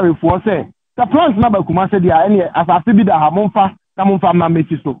BRA for say the plans na ba Kumase dia any as I say bi da ha monfa ma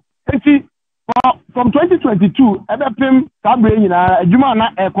meti so. Enti from 2022 ebepem kabre nyina adwuma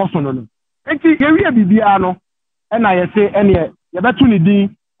na ekoso no. Enti yewie bibia no na ye say ene ye betu ni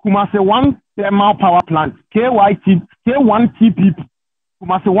din Kumase 1 thermal power plant K1TP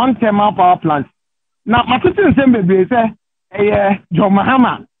Kumase 1 thermal power plant. Na matete nsembe be say John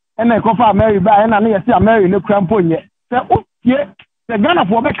Mahama and a coffee Mary by and I see a Mary no cramponye. Say, oh, yeah, the Ghana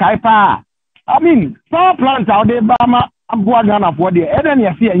for the Kaipa. I mean, power plants out there, Bama, and Ghana for the Eden,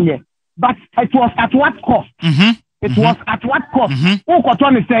 yes, but it was at what cost? It was at what cost? Who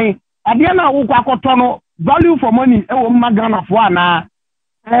Cotton is saying, at the end of Ukakotono, value for money, Ghana for na.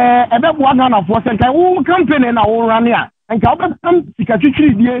 About Ghana for Santa, company and our run here, and come to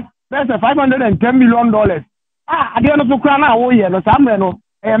Kachitri, there's a $510 million. At the end of the crown, no Samreno,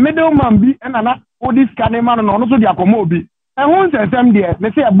 a middleman be and all this Caneman and also the Akomobi. And once I am there,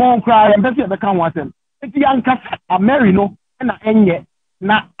 they say a bone cry and Bessie become one. It's young cast a merino and an ye.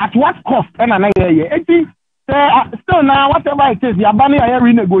 Now, at what cost? And an ye. Still now, whatever it is, the Abani air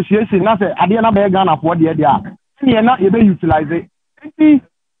renegotiation, that's at the end of the Ghana for the idea. And you're not able to utilize it.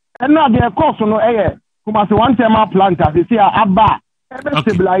 And now their cost no air. Kumase 1 thermal plant, as they say, Abba,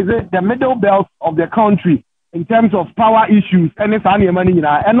 stabilize the middle belt of the country. In terms of power issues, and it's any money,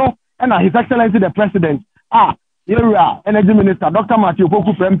 and His Excellency the President, Energy Minister, Dr. Matthew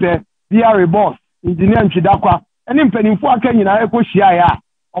Poku Prempe, DRA boss, Engineer Chidakwa, and in Penifua Kenya, Echo Shia,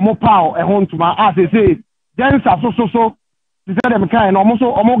 Omo Pow, a home to my as they say, then so, they said them kind, almost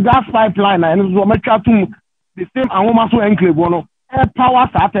gas pipeline, and it was the same Angomaso enclave, one power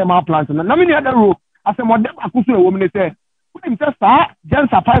thermal plant. And I mean, other rule, as a modern Akusu woman, they say, put him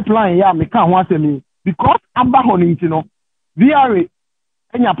just a pipeline, me can't want me. Because Abba Honintino, VRA,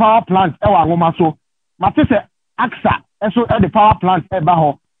 and your power plant, Ewa Ngomaso, Matisse AXA, and so the power plant,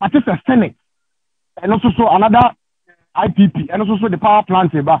 Ebaho, Matisse Senate, and also another IPP, and also the power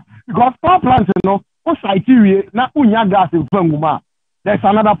plant, Eba. Because power plants, what's criteria, not unya gas in Fenguma. There's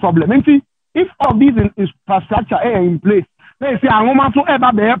another problem. And see, if all these infrastructure are in place, they say Ngomaso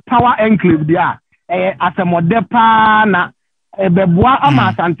Eba be power enclave there, as a modern Beboa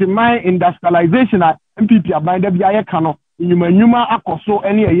ama santimai industrialization at MPP abanda biya kano nyuma akoso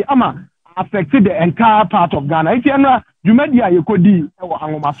ene ama affected the entire part of Ghana. If you know Jumedia yekodi e wo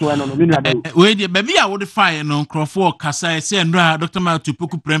angomaso eno no menu ade. We dey baby a wo dey fire no crofo kasa say ndra Dr. Matthew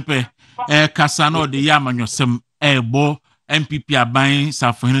Poku Prempe kasa no de ya amanyosem ebo MPP aban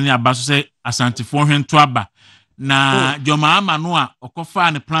safohene ni abaso say asantifo hwento aba na joma ama no a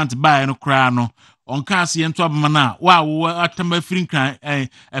okofa ne plant buy no kra no onka ase yento abamana wo atamba firinkan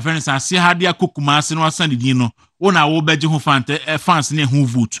friends ase hade akokuma ase no asan din no wo na wo beje ho fans ne ho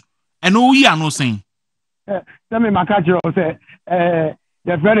vote eno yi ano sen me maka jiro say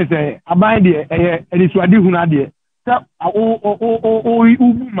the friend say aban de enisuade huna de say o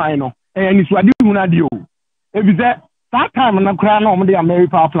ubu mai no enisuade huna de o ebi say that time na kra no mo de American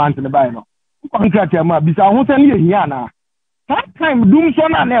power plant ne buy no contract am bisa ho say ne hia na that time doom so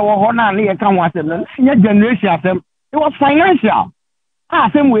na na wo ho na na ye kan wasem na nya generation asem It was financial.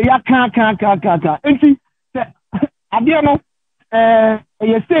 Same way ya can. Enti ade no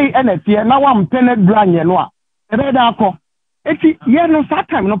you say NFT now I'm pened brand no a ebe da akọ. Enti ye no that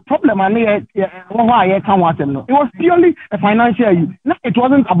time no problem and why you can want them no. It was purely a financial issue. No, it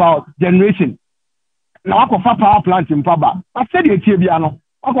wasn't about generation. Now akofa power plant in Faba. I said you tie bia no.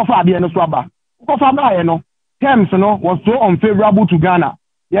 Akofa ade no so aba. Akofa ba ye no. Terms no was so unfavorable to Ghana.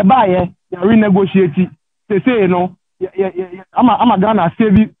 Ye ba ye renegotiate. Say no. I'm a Ghana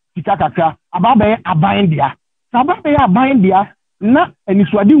save sika kakra. Ababa ye aban dia. Ababa ye aban dia na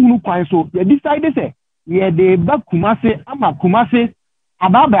eniswadi hunu kwan so. Ye decide say ye de ba Kumase ama Kumase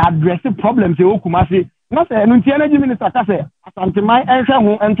ababa address problems e o Kumase. Na say enu tie energy minister ka say asante man enhwe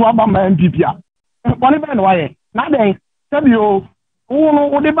ho ento aba ma MPP a. Wani be no waye. Na den sabi o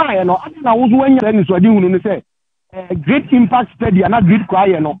wo de ba ye no ade na wo zo anya eniswadi hunu ni say great impact study and a great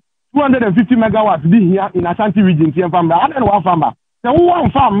cry no 250 megawatts be here in Ashanti region here farm and one farmer. The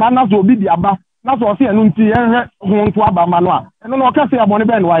one farm man na so be the aba na so say enu nti enhwe ho nto aba ma no a eno no ka say abone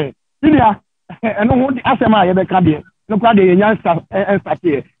be no waye. Bia eno ho di asema ye be ka de no kwa de nya start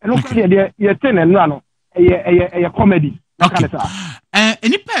here eno kwa de ye ten enu ano ye comedy. Okay.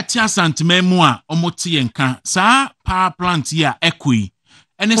 Any pet Asante mu a omote yenka sa power plant ya ekoi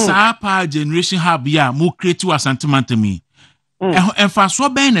ene sa power generation hub ya mo create Asante mantami. Enfa so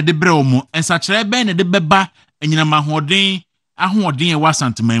ben na de bre omo ensa kire ben na de beba enyina ahoden e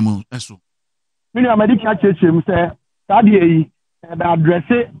Asante mu eso. Me no amadi ka chechem say that dey address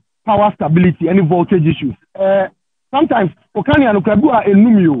power stability any voltage issues. Sometimes okani anokabu a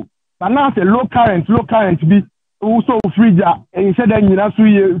enumi o. But now say low current be also freezer and said that you know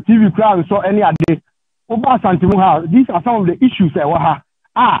TV crowd so any day. Over Asante mu ha, these are some of the issues that were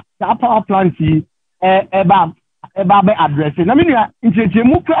that power plant eba be addressing. Na me nua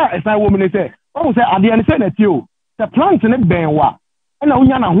nchechemu kra esan wo me say o say ade ne say na ti o the plant ne ben wa na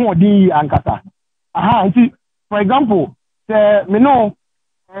unya na ho odin yi ankasa nti for example say me no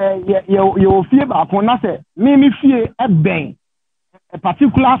you fie ba ko na say me fie e ben a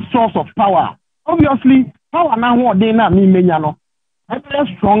particular source of power. Obviously power na ho odin na me menya no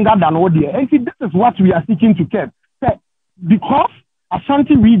is stronger than what there. And see, this is what we are seeking to keep. Because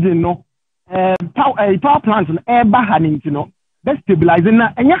Ashanti region no power plant no eba hanin you know that stabilizing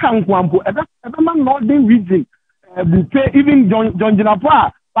na enya kan kwampo eba northern region even John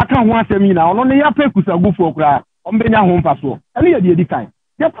Jinapo aka ho asemi na ono ne ya pe kusagufo okra ombenya ho mpaso ene ye di kan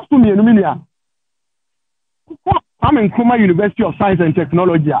ye paso mi enu minua I'm in Nkrumah University of Science and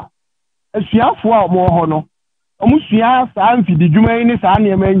Technology asuafo a mo ho no omusua sa mfidi dwuma ni sa na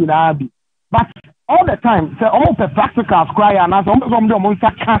ema nyina bi but all the time say almost a practical cry and as omo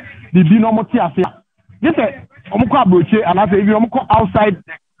nsaka bibi no mo ti ase this omo ko abroche and as even omo ko outside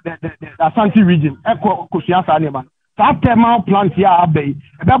the Ashanti region eko kosua sa na ema sa thermal plant here abai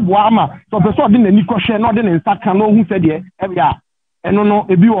ebe boa ama so person de nani ko hwe no de nsaka no hu se de ebia eno no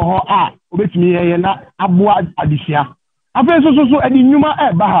ebi wo ho obetumi ye na aboa adisia afa so edi nyuma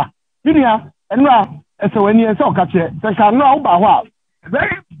eba ha binia enra esewani ense okache se ka no oba ho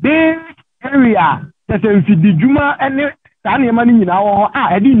very big area that mfidi dwuma ene sa na ema ni nyina wo ho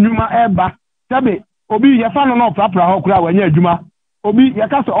edi nyuma eba sabe obi ye fa no prapra ho kura wanya adwuma obi ye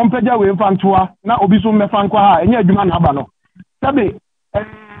ka so ompagya we mfa ntoa na obi so mmefa nkwa ha enya adwuma na aba no sabe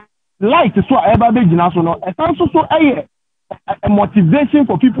light so eba be gina so no esan so a motivation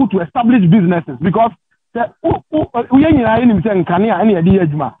for people to establish businesses because we nyina enim se nkane a ene ye di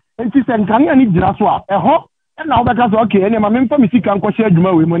adwuma enti se nkane a ni gina so a eho na obeka so okay ene ma memfa misika nkwohye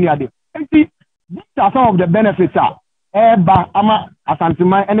adwuma we moni ade enti these are some of the benefits eba ama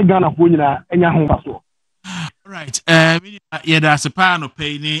asanteman ene Ghana fo nyina enya ho baso. Right. Yeah, that's a pan of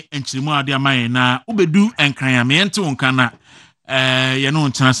pay ni enchirimu ade amaye na ubedu enkran me ente wonka na ye no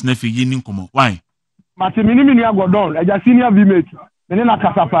chance na figi ni nkomo. Why? Mati mini agodon eja senior vmate me na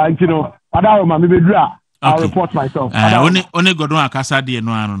kasapa enti no adawo ma me bedura I'll report myself. Only godon akasa de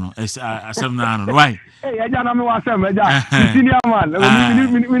no ano no asem na ano. Why? Hey, eja na me wasem eja senior man.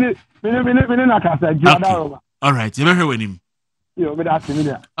 Me na kasa eja adawo. All right. You better win him.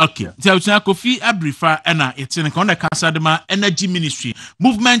 Okay. So Kofi Abrifa ena it's on the Kasadema Energy Ministry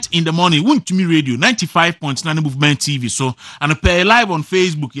Movement in the Morning. Won't to me radio 95.9 Movement TV. So and pay live on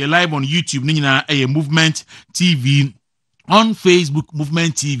Facebook, you're live on YouTube. Nina a Movement TV on Facebook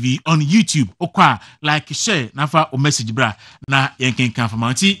Movement TV, on YouTube, okwa like share nafa o message bra na yenken kan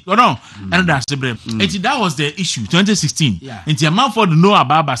famanti. No, and that's the bre. That was the issue 2016. Enti a man for the know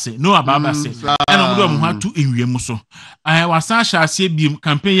about say, and omudo mu ha tu enwiem so. Wasan sha ase bi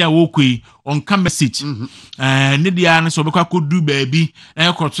campaign ya wokoi on can message. Ne dia ne so be kwa kodu baabi na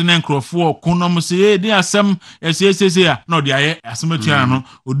ekoto na nkrofo konom se dey asem say ya no dia ye asem atua no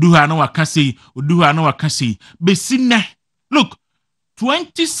odu ha na waka sei besina. Look,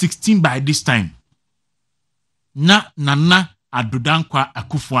 2016 by this time, Nana Adodankwa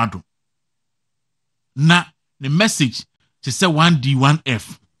Akufo-Addo. The message to say 1D,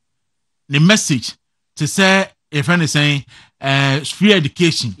 1F. The message to say, if anyone is saying, free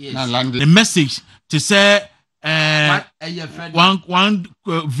education. The message to say, one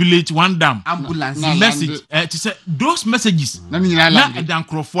village, one dam. Ambulance. The message to say, those messages. Na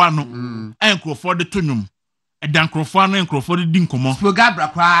Edankrofo-Ano, Enkrofo de Tonum. A dankrofano and Crawford Dinkomo.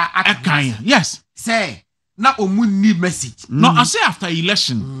 Spogabra cry. Yes. Say, now need message. No, I say after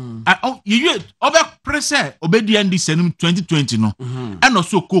election. You over press obedient this 2020 no. And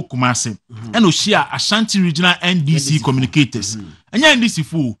also Kumase. And Oshia Ashanti Regional NDC communicators. And NDC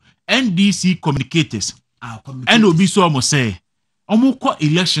full NDC communicators. And Obi so almost say. Omo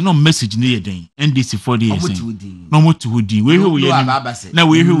election no message near den NDC for the no more to wudi we na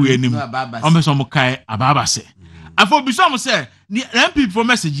we nim omo so mo kai ababa se afo bi so mo say the MP for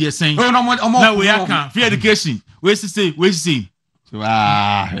message here saying na we can free education we say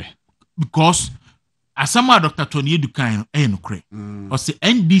because asama Dr. Tony Edukan no kre or say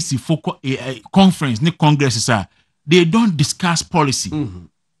NDC for conference ne congress they don't discuss policy.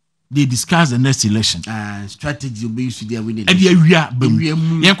 They discuss the next election. Strategy will be used there winning. And we are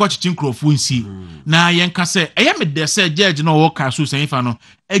Yanko Chinkrofo see. Na Yanka say, I am a say judge no walk as saying fano.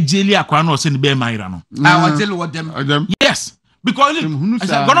 Ejelia Quano send bear Myrano. I will tell you what them. Yes, because I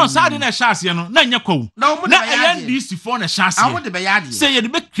said, go on, side in a chassis, Nanyako. No, NDC phone a chassis. I want the bayadi. Say you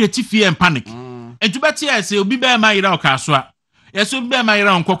be creative fear and panic. And to bet yes, you'll be bear Myra Caswa. Yes, you'll bear Myra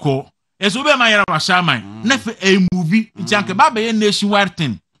on Coco. Yes, you'll bear Myra Washamai. Never a movie. Janka Baba nationwide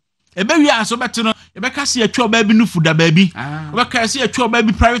thing. Ebe we aso beto no ebe ka se atwa baby no fuda baby ebe ka se atwa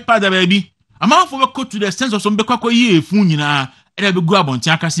baby private part baby amafo be go to the sense of some be kwakọ ye efun nyina e be gu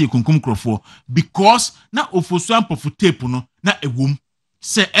abontia aka se kunkum krofo because na ofosu ampofu tape no na ewom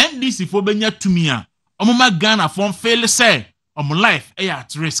se NDC fo benya tumi a omoma Ghana fon fail say om life e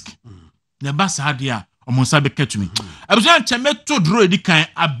at risk na ba sa dia om nsa be katumi abusan chemeto dro edi kan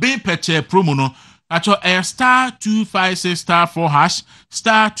aben peche promo no Acho star 256 star 4 hash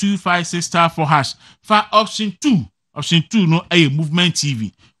star 256 star 4 hash for option 2 no a movement TV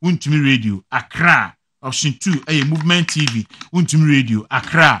Untumi radio Accra option 2 a movement TV Untumi radio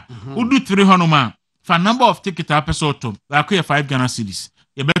Accra Udu 300 man for number of ticket episode to like 5 Ghana cedis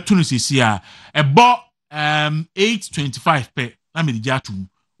you better to see a bo 825 per na me di atu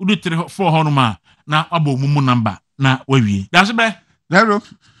Udu 400 man na abo mumu number na wawie that's be zero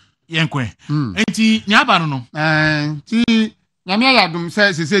Yankwe. Enti nyaba no. Ti nyame yadum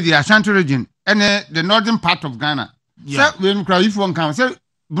say the Ashanti region and the northern part of Ghana. Say when cry if one can say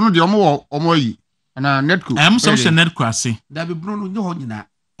Bruno de omo yi na netco. Am so she netco ase. Da be Bruno nyo ho nyina.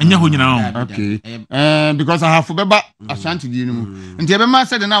 Enya ho nyina o. Okay. Because I have for beba Ashanti di no. Enti ebe ma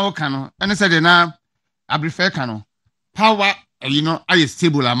say the na wo kan no. Ene say the na abrife kan no. Power aye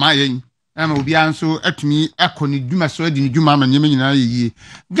stable ama yen. Ama obi anso atumi akoni dwuma so adi ni dwuma ama nyeme nyina yeye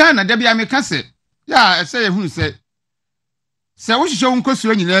Ghana da bia me ka se ya ese ye hunu se wo hihye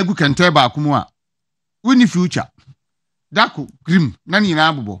wonkosuo nyina agu kente ba akomu a woni future dako grim na nyina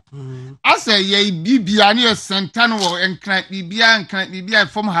abobo ase ye bibia ne senta no wo enkran bibia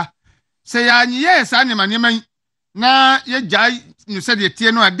fom ha se ya nye sa ne manema na ye jai no se de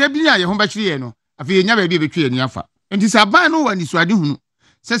tie no a da bia ye ho ba hwire ye no afi ye nya ba bia betwe ye ni afa enti saban no wani suade hunu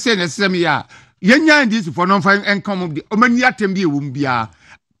se na sesem ya yenya ndisi for no fa enkom de omani atem bi ewum bia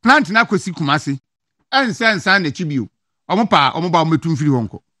plant na kosi kumase ensa na chibio omopa omoba ometum firi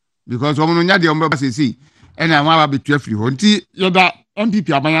honko because omo no nya de omo ba sesi ena ma ba betu afiri ho nti yoda MPP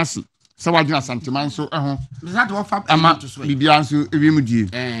abanyase se wadina santiman so ho that one fa ama bibia nso ewim die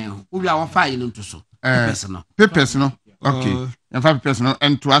wo bia wo fa yin nto so papers no okay yemfa papers no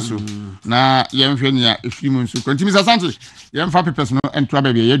ento aso na yemhwe nia efirim nso kontimi sasanti yemfa papers no ento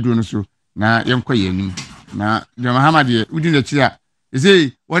ba bia yeduro no so na yemkwa yenim na de Muhammad ye udin da kira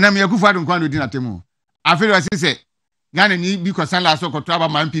eze wona me yakufu adon kwa no din atemu afere wase se Ghana ni bi kosan la so koto aba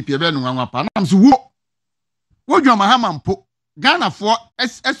man PPP be no nwanwa pa na so wo dwa Muhammad mpo Ghana fo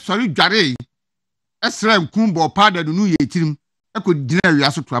sorry dware esra nkum bo pa da no ye tirim ekodi na wi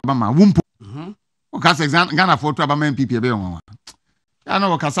aso to aba ma wo mpo Okasa Ghana for to abama MPP ebe won. Ya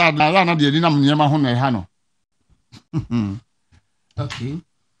no okasa na na de dinam nyema ho na ha no. Okay.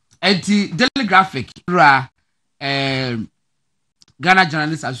 Enti Daily Graphic ra Ghana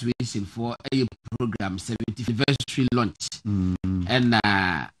Journalists Association for a program 70th anniversary launch. And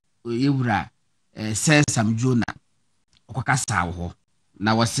yewura say Sam Jonah okakasa wo.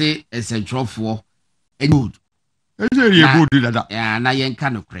 Na we say essential for good. Ye bold dada. Ya na yen ka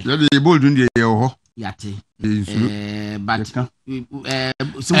no kre. Ye bold ndi ye ho. Yate. But so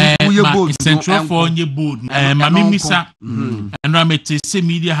we bold essential for ye bold. Mami misa and ramete say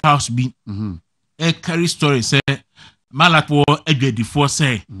media house be carry story say Malapo edwedifo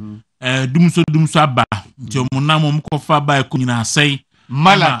say dumso aba nti omunam omkofa ba ko nyina say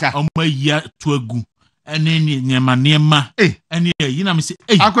Malata omayia to agu ene ni nyema ene yi na me say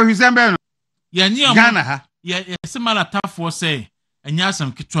akohwisembe no ya nye Ghana ha ya se Malata for say enya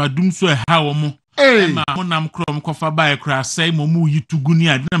asam ketwa dumso ha wo mo ma monam krom kofa ba kra say mo mu yitugu ni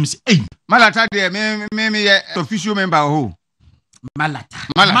ade na me say Malata de me ye official member ho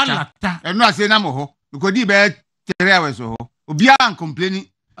Malata eno ase na mo ho because di be 3 hours ho obi an complaining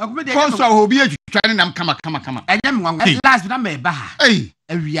so obi atwitwa nam kama enye me last na me ba ha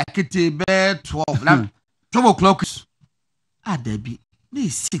awia kete be 12 na 12 o'clock dabi me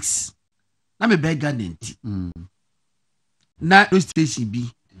 6 na me be Ghana nti na no station bi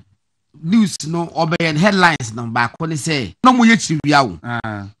news no obeyen headlines no ba ko ne say no mo ye chiriwia wo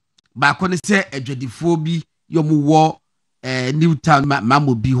ba ko ne say adwadifo bi yo mo wo New Town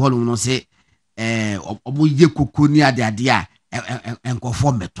mamo bi ho no say omo ye koko ni ade a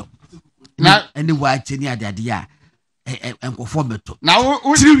enkofo meto na ene wa che ni ade a enkofo meto na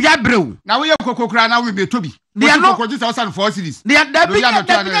wo chiriwia brew na wo ye koko kra na wo be tobi koko ji 1004 series da bi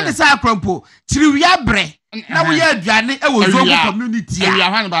ne sa akrampo chiriwia bre na wo ye aduane e wo zo community awia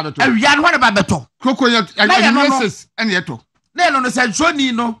hwan ba beto koko ye analysis ene yeto na no say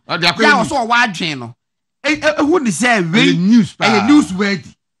joni no ya wo so wa adwen no who ni say we news worthy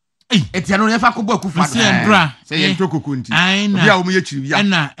etiano ne fa ko bo akufa say ye tokoko nti bia wo ye chiriwia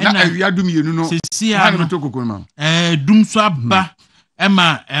na awia dum yenu no ha no tokoko ma dum so aba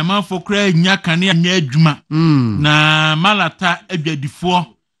ema fokra nya kane anya adwuma na Malata adwadifo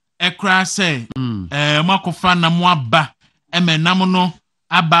ekra say makofa na mo aba nam no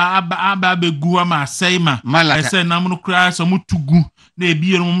aba begu ama say ma say nam no kra so mutugu na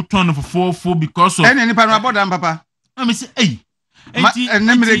ebi yero mo ton fofofo because of ene nipa no aboda papa me say enti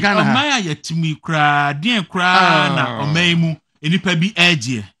enemre Ghana ha omaya yetimi kra den kra na omaimu enipa bi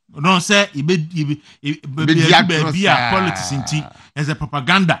edge no say be politics nti as a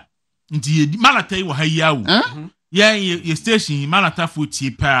propaganda nti Malata yi wo ha yi awu ye station Malata for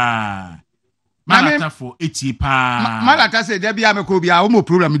tipa Malata for etipa Malata say there bia me ko bia wo mo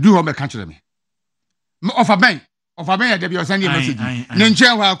program do ho me ka kire me offer ben ya there bia send message ne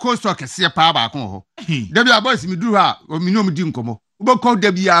nchen wa co stock se pa ba kon ho there bia boys me do ha o mi no me di nkomo wo ko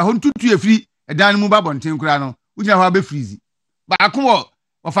there bia ho ntutu efiri edan mu ba bonten kura no ugyina ho ba freeze ba kon wo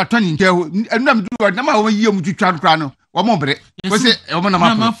offer toni nche ho enu me do na ma wo yi mu twitwa kura no wo mo bre wo se wo na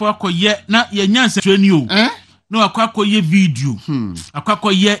ma fo akoye na ye nyansa trani o no akoye video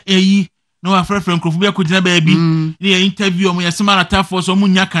akoye eyi no afrefre nkrofo bi akogina ba bi ni interview omo yesi Malata for so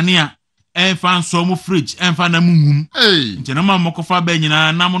munya kanea fan so mu fridge fa na mungum nti na ma kofa ba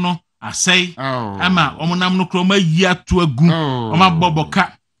nyina nam no asai ama omo nam no kro ma yi ato agu omo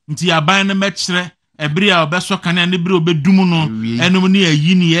boboka nti aban na mekire ebri a obeso kanea ne bri obedum no enum ne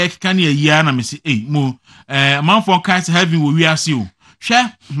ayi ne ye kanea yi na me se mo manfo kai se heaven wo wi ase o hwe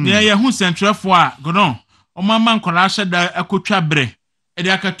ne ye hu centrefo a godon omo man kola hye da akotwa bre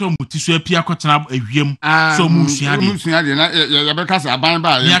ede akato muti so apia akotena awiem so mu sua de na ya be kasa aban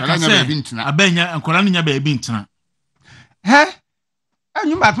ba ya kala nya ba bi ntina abanya nkola nya ba bi ntina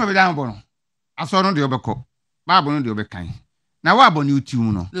anyu ba to be dan bo no aso no de obekọ ba bo no de obekan na wa bo ni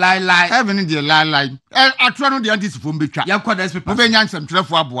utium no lie heaven de lie atro no de antisifo mbetwa yakọ this paper mo be nya nsem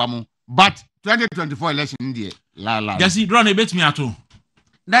trefo aboa mo but 2024 election de lie yasi draw na betimi ato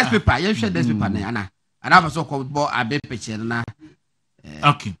this paper ye hwe this paper na ana so ko bo abe picture na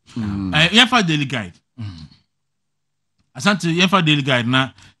okay yefa daily guide asante yefa daily guide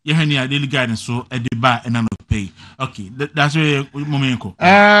na yehani a daily guide so e de ba and no pay okay that's where momenko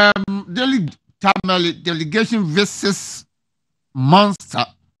daily Tamale delegation versus Monster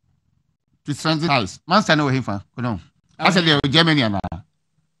to Transit House Monster no him fa no actually Germany na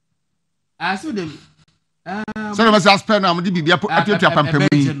so them so the must spend am di bibia atuatu apampam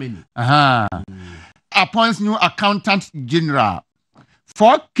appoints new accountant general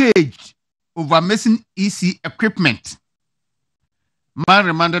 4 cage over missing EC equipment. Man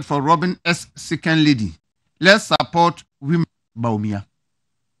remanded for robbing second lady. Let's support women. Baumia.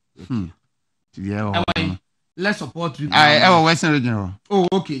 Let's support women. I Western region. Oh,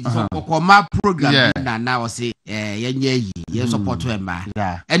 okay. So, my program now say, yeah, support women.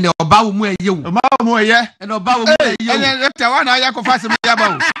 Yeah. And the Obawu mu you. Obawu mu ye. And Obawu mu you. And the one I go fast me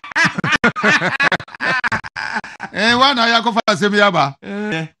yaba. One I go fast me yaba.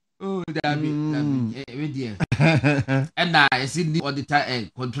 Oh, damn. And I see the auditor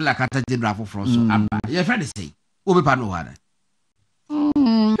controller Carter General for so. Your friend is saying, "Obe pano wada."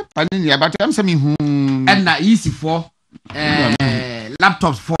 Panin ya, but I'm saying who. And na easy for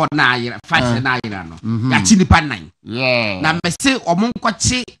laptops for 9 5 9 no. Ya chini pa 9. Yeah. Na me say omo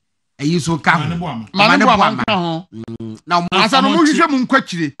nkwachi so ka ho. Mane bo ama ho. Na omo asa no mo hwehwe mu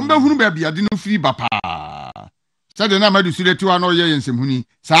nkwachire. Mba hunu ba bia de no free ba pa. Sade na madu suleti wa no ye yensem huni.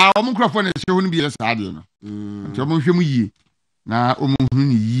 Sa omo nkrofo na hwe hunu bi ye sa de no. Nti omo hwe mu yie. Na omo hunu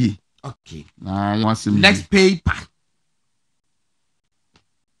ni yie. Okay. Na yasem. Next paper.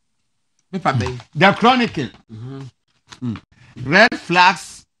 The Chronicle. Red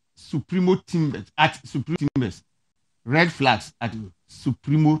flags Supremo Timbers at Supremo Timbers. Red flags at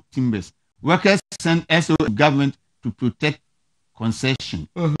Supremo Timbers. Workers send SO government to protect concession.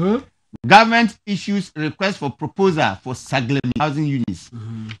 Government issues request for proposal for Saglemi housing units.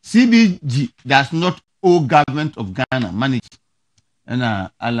 CBG does not owe government of Ghana money. And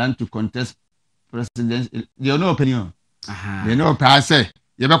I learned to contest president. They have no opinion. They know pass.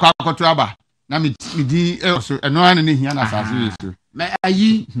 You be kwa koto aba na me di so eno an ne hia na asase we so me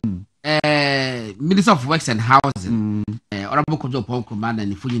ayi Minister of Works and Housing honorable Kojo Ponko man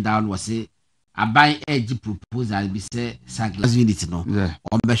and funyin down was say aban egi proposal bi say Saglas unit no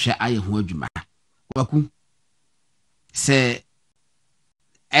on be hwe aye ho adwuma Kwaku say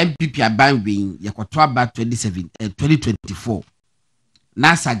MPP aban win yakoto aba 2024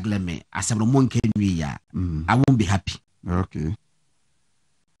 na Sagleme asabro monke nwi ya I won't be happy. Okay.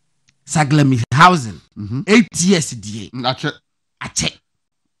 Saglemi housing 8 years die ache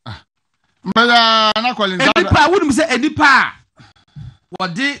mbaya na calling enipa wonu say enipa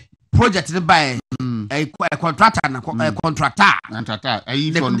what the project the buy a contractor na contractor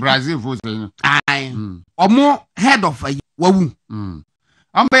ayi from Brazil for say omo head of wawu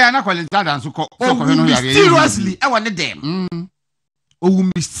mbaya na calling dada nso ko no yare seriously e won dem owu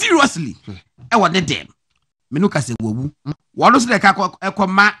mysteriously e won dem menu ka se wawu wonu so de ka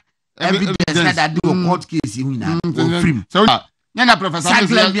ekoma evidence that do court case you na film so na professor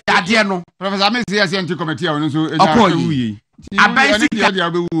Saglemi ade no professor Messi yes anti committee wonu so enya aban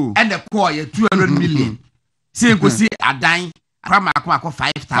and the call 200 million say go see adan krama akọ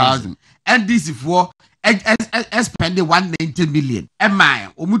 5,000 and this for spend 190 million am I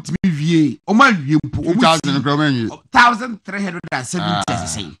omutimi wie omawie mpo 1,370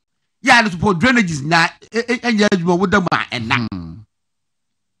 say ya no support drainages na enya adwuma wodam a ena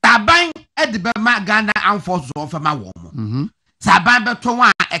Saban e de be ma Ghana enforce of ma wo mo. Saban be to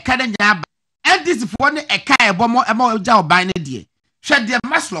wa e ka de nya and this for ne e ka e bomo e ma ja oban ne de. Hwe de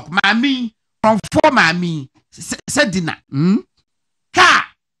maslok mami from 4 mami se dina. Ka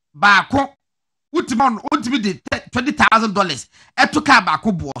ba ko utimi de $20,000 e to ka ba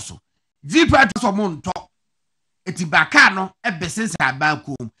ko bo so. Jeep e to so mo nto. Eti ba ka no e be sense aban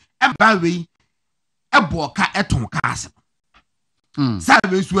ko. E ba we e bo ka e ton ka ase.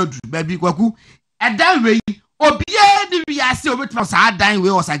 Sabe so adu baby Kwaku edan we obia ni wi ase obetuma sa dan we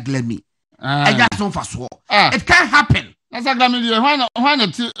o Saglemi eja so fa so it can happen na Saglemi dey when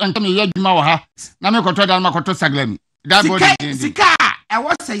ti nkam ye adwuma wo ha na me koto dan makoto Saglemi that body sika e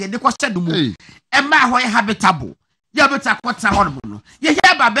wo se ye de ko hye do mu e ma ho habitable ye beta kwota ho no ye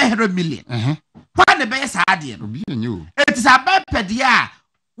here ba be 100 million why ne be sa ade no obi enyo it is about pede a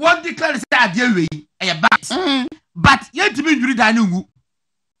won declare say ade we e bad but yentimi nduri dan ngu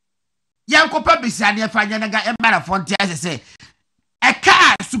yankopa besiane afanya naga emara fonte asese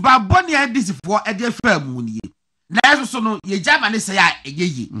eka subaboni andisi for e de famu nie na so no ye jama ne se ya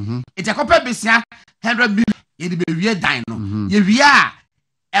eyeyi ejakopa besia 100 million ye de be wie dan no ye wie a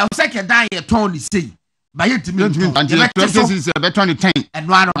e seke dan ye ton ni sei ba yentimi nduri se be ton ni 10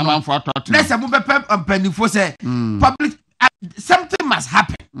 eno ano na se mo be pampanifo se public something must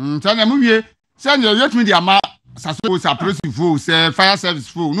happen tell me wie se ne yetimi di ama saso sa presifu se fire service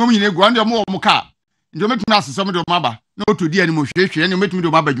fu no nyine gu ande mo ka ndo metumi asesom de mo aba na otodi ani mo hwehwe ne metumi de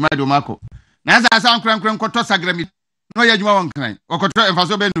mo aba dwuma de mo akọ na za sa nkran koto Saglemi no ya dwuma won kran okoto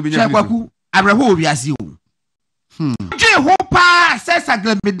emfaso be no bi nya Kwaku abreho obi ase o je ho pa se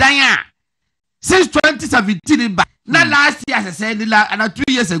Saglemi dan a since 2017 ba na last year se ni la 2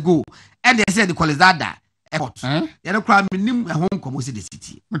 years ago and they said the college that airport yɛn kura minim ɛho nkɔmɔ si the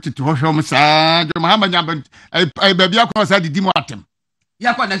city. mo tete hɔ hwɛ mo saa jɔ mahama nya baabi akɔ saa didi mo atem.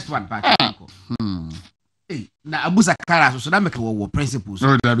 Yɛkɔ next one pa. Na abusa kara so na meka wɔ principles.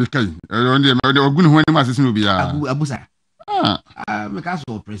 No da bi kai ogun ho anim asese no bia. Abusa. Meka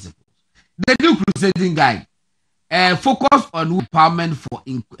so principles. The new crusading guide focus on empowerment for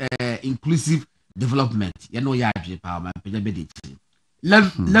inclusive development. You know ya empowerment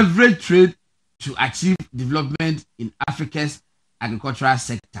leverage trade to achieve development in Africa's agricultural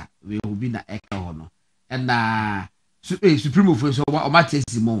sector. We will be na eka hono. And Supreme Officer o ma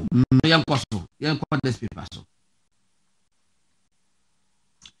tesi mo. Yen koso. Yen ko this paper so.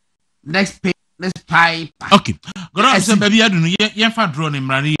 Next pipe. Okay. Gora say baby adunu yen fa draw ni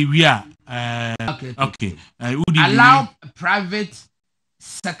mrani wi a okay. Allow private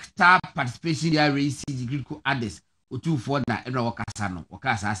sector participation in raise critical others. Otu na eno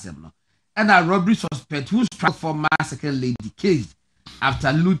wakasa asem no. And a robbery suspect who struck former second lady caged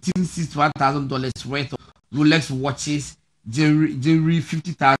after looting $61,000 worth of Rolex watches, jewelry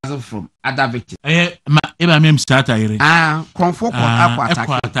 50,000 from other victims. Comfort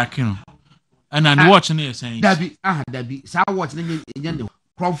attacking. And I'm watching it saying Debbie, so watching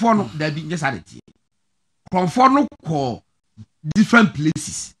Comfort Debbie just had it. Comfort no call different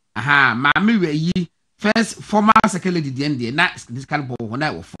places. Mammy were ye first former second lady the end this kind of when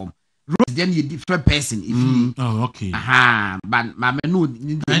I was from. Rose then you different person if you okay. But mama no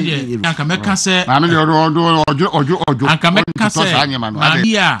anka meka say mama de ojo anka meka say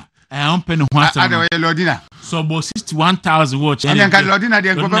Maria open ho ata ada we lodina so bo 61,000 watch anka lodina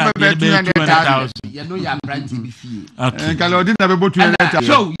de go be 200,000 you know your brand be fee anka lodina be 200,000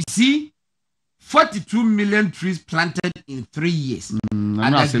 so you see 42 million trees planted in 3 years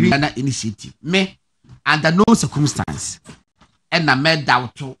under Green initiative me under no circumstance and I made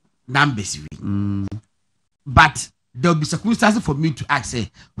doubt to numbers. But there will be circumstances for me to ask,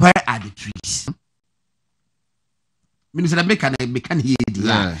 where are the trees? Minister, I can hear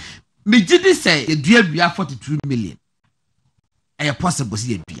it. Me did say the dear we are 42 million. A possible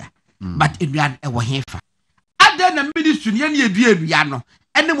see but it ran a wahefa. Other than ministry, any dear Riano,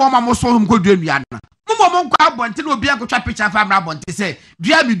 any woman most saw him go to Riano. Mumma Monka will be a good picture of Rabon to say,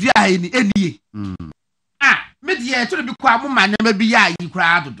 dear me, dear any. Mid-year to be quite woman, maybe you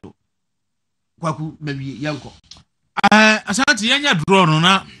crowd. Kwaku maybe yanko. Asante yanya draw no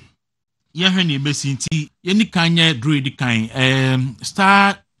na yehwe ne besinti yeni kanye draw di kan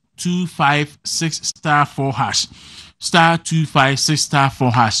star 256 star 4 hash star 256 star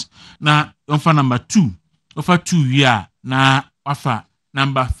 4 hash na onfa number 2 ofa 2 wi a na afa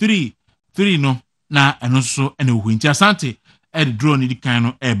number 3 no na eno so ene ohunti asante draw ni di kan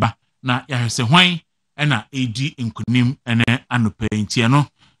no eba na yahwese hwan ena edi nkunim ene anopa ntia no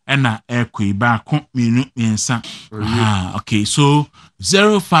ena ba ko minu yensa okay so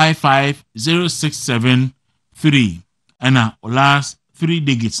 055067 ena last 3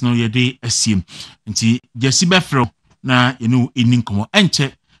 digits no yede asiem nti jesi befro na yenu eninkomo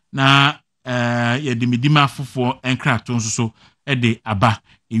enche na yede medima fofo enkrato nso so ede aba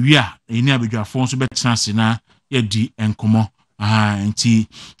ewia eni abedwafo nso betenase na yedi enkomo nti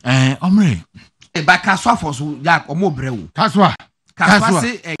omre ba kaswa for so ya omo brewu kaswa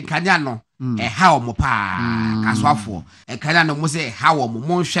se kanya no ha omo pa kaswa for kanya no mo se ha omo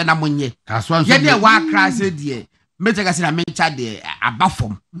mo hwe na monye kaswa ye de wa kra se de metega se na mencha de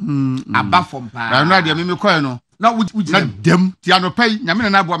abafom pa na de me koy no na wuji na dem ti anopai nyame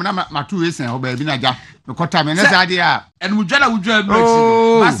na abo na matu esen ho ba bi na ja me kota me ne sa de a en mu dwa na wudwa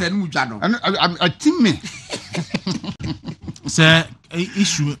no ba se en mu dwa no a timme se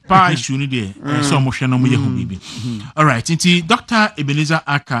issue ni de so mo hwe no mo ye ho bibi all right nti Dr. Ebenezer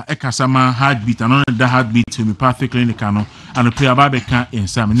Aka ekasama heartbeat and on the heartbeat homeopathic clinic no and pray about beka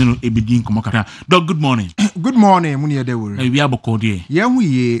ensam no ebedin komo kaka. Doc, good morning. Good morning muni ye Dawuro. We aboko de ye hu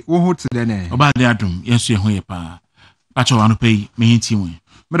ye wo ho tede ne oba de adum yeso ye ho ye pa acho anu pay me hinti mu me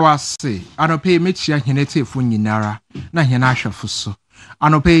wase anu pay me chia henetefo nyinara na hena ahwefo so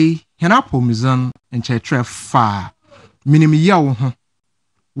anu pay hena pomizan enchetre fa minim ya wo ho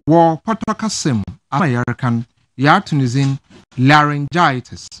wo potokasem American yatunizin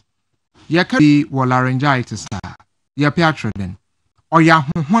laryngitis ya ka bi wo laryngitis ya piatroden oya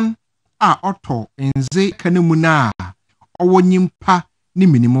honhon a oto enze kanemu na owo nyimpa ni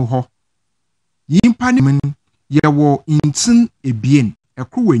minimu ho yimpa ni min ye wo intin ebien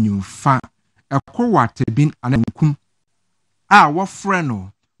ekro wanyumfa ekro watabin anankum a wo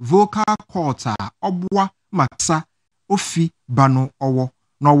freno vocal cords a obwa maksa ofi bano owo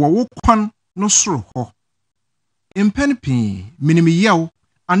no wo kwan no soro ho impenpi minimi yew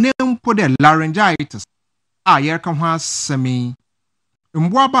anempo de laryngitis a yɛreka ho asɛm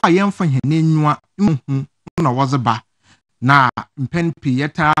mboaba a yɛmfa hene nwa nhu na wɔze ba na mpɛn pii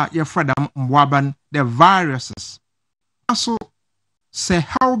yɛta yɛfrɛ dam mboaba no the viruses aso sɛ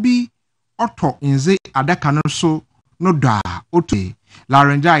how bi ɔtɔ nze adaka no so no dɔ a otu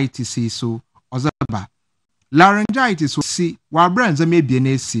laryngitis so ɔze ba laryngitis si wabra nzɛm ebien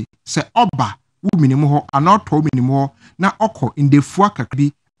esi sɛ ɔba wo minimu hɔ ana ɔtɔ wo minimu hɔ na ɔkɔ ndefua kakra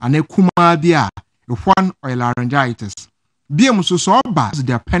bi ana kumaa bi a ehwan ɔyɛ laryngitis biem so so ɔba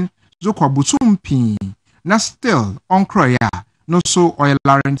the pen so kɔ busum pii na still ɔnkroya no so ɔyɛ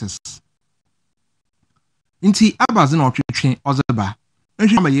laryngitis nti abaze na ɔtwetwe ɔze ba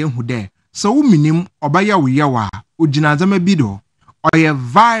nhwɛ ma yɛhu dɛ sɛ wo minim ɔbɛyɛ wo yɛwa ogyina nzɛm bi do ɔyɛ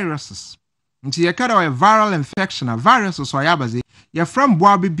viruses nti yɛkada ɔyɛ viral infection a viruses ɔyɛ abaze yɛfrɛ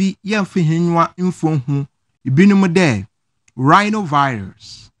mboa bi yɛmfa hinwa mfonhu ibinom dɛ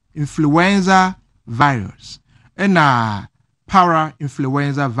rhinovirus influenza virus ɛna para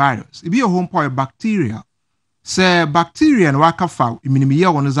influenza virus ibi yɛ hɔ mpo ɔyɛ bacteria sɛ bacteria no waka fa iminimiyɛ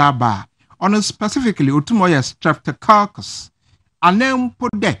wɔ no za ba ɔno specifically otum ɔyɛ streptococcus anempo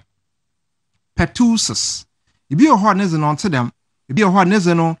dɛ pertussis ibi yɛ hɔ ne ze no ɔnte dɛm ibi yɛ hɔ ne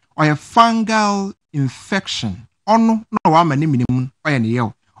ze no ɔyɛ fungal infection ɔno na wama ne minimu ɔyɛ ne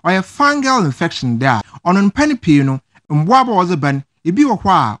yɛw ɔyɛ fungal infection dɛ a ɔno mpɛne pii no mboa ba wɔdze ban ebi wɔ hɔ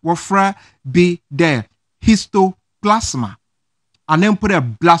a wɔfra bi dɛ histoplasma anempo dɛ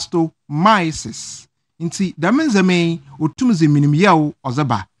blastomyces nti dɛm nzɛmɛ otum ze minim yɛw ɔdze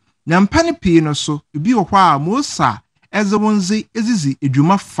ba na mpɛne pii no so ebi wɔ hɔ a mosa ɛdze wonze ezizi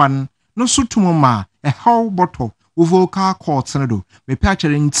edwuma fan no so tum ma ɛhaw bɔtɔ wo vocal cords no do mepɛ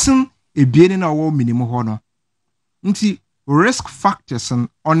akyerɛ ntim ebien na wɔ minim hɔ no nti risk factors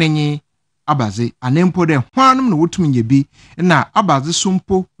ɔnenye abaze anempo dɛ hwanum na wotum nya bi na abaze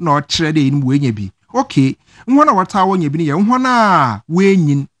sumpo na ɔkyerɛ dɛ yin wenya bi okay nhwan na wɔta wɔnya bi ne yɛ nhwan a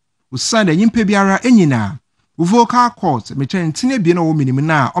wenyin usan dɛ nyimpa biara enyina vocal cords mekyerɛ ntin ebien na wɔ minim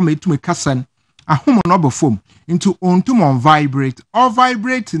na ɔma etum kasan ahom na ɔbɛfom into ontum on vibrate or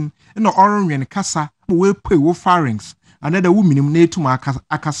vibrating na ɔrenwen kasa we pay wo pharynx another wo minim na etum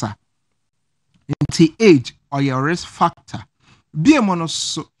akasa nti age or your risk factor bi no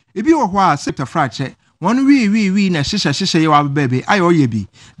so ebi wɔ hɔ a septa fracture wɔn wi na hyehyɛ yɛ wa baabi ayɛ ɔyɛ bi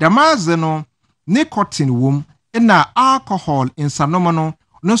damaze no nicotine wom na alcohol nsanom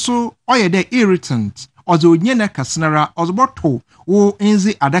no so ɔyɛ dɛ irritant ɔdze onye na kasenara ɔdze bɔtɔ wo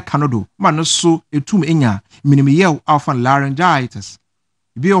nzi adaka no do ma no so etum enya minimiyɛw alpha laryngitis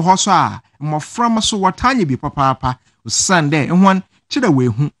bi wɔ hɔ so a mmɔframa so wɔtanye bi papaapa usan dɛ nhwan kyerɛ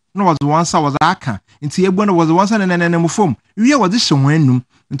wehu na wɔdze wɔnsa wɔdze aka nti ebu na wɔdze wɔnsa nenenenem fom wie wɔdze hyɛ wɔn anum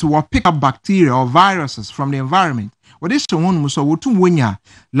nti wɔ pick up bacteria or viruses from the environment wɔdze hyɛ wɔn anum so wɔtum wonya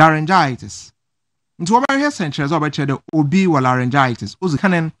laryngitis nti wɔbɛhwɛ sɛnkyerɛ sɛ wɔbɛkyerɛ dɛ obi wɔ laryngitis ozi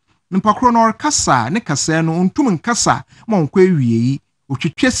kanen mpakoro no ɔrekasa ne kasa no ntum nkasa ma ɔnkɔ ewie yi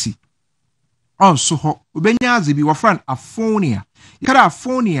otwetwesi ɔnso hɔ obenya adze bi wɔfrɛ aphonia yɛkada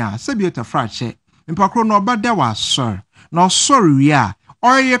aphonia sɛbiota fracture mpakoro no ɔbɛda wɔ asɔr na ɔsɔre wie a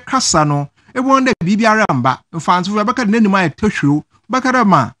ɔyɛ kasa no ebon dɛ biribiara mba mfanso bɛka de nanim ayɛ tahwiro bɛka dɛ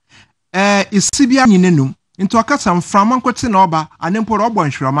ma esi bia nyi nanum nti ɔkasa mframa nkote na ɔba anempo dɛ ɔbɔ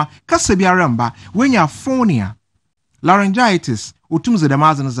nhwirama kasa biara mba wenya aphonia laryngitis otum ze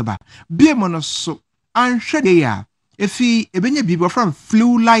damaze no zeba biemo no so anhwɛ de ya efi ebenya bibi from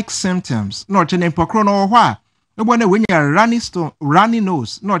flu like symptoms na ɔkyɛ ne mpokro no hɔ a ebo na wenya runny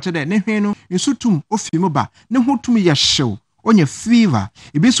nose na ɔkyɛ de ne hwen no nsutum ofim ba ne hotum yɛ hyew onye fever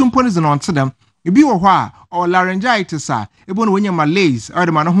ebi so mpo ne ze no ɔnte dɛm ebi wɔ hɔ a ɔ laryngitis a ebo na wenya malaise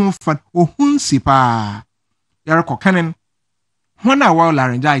ɔde ma no ho fa ohunsi pa yare kɔkanen hona wɔ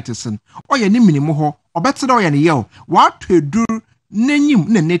laryngitis no ɔyɛ ne minimu hɔ ɔbɛte dɛ ɔyɛ ne yɛw watɔ edur n'enyim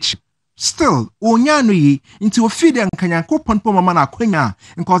na n'ekyi still onya no yi nti ofi de nkanyanko pɔnpɔ mama na akwanya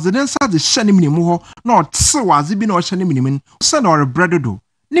nka ɔdze den sa de hyɛ ne minimu hɔ na ɔtse waze bi na ɔhyɛ ne minimu sɛ na ɔrebrɛ do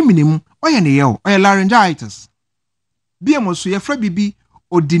ne minimu ɔyɛ ne yɛw ɔyɛ laryngitis biemo so yɛfrɛ bibi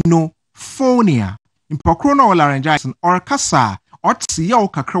odinophonia mpɔkoro na ɔwɔ laryngitis ɔrekasa ɔtse yɛw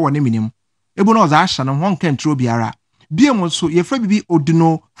kakra wɔ ne minimu ebu na ɔdze ahyɛ no ho nkɛntro biara biemo so yɛfrɛ bibi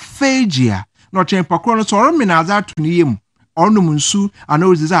odinophagia na ɔkyɛn mpɔkoro no so ɔremena adze ato ne yam ɔnum nsu ana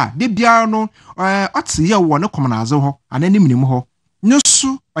oziza de biara no ɔte yɛ wɔ ne kɔmnaze hɔ ana ne minim hɔ ne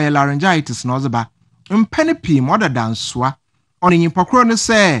su ɔyɛ laryngitis na ɔzeba mpɛne pii ma ɔda dansoa ɔne nyimpakoro no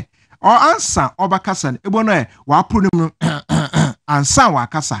sɛ ɔansa ɔbakasa no ebo no waporo no ansa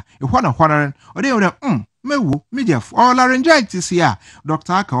wakasa ehɔ na hɔnare ɔde yɛ mewo mediaf laryngitis ya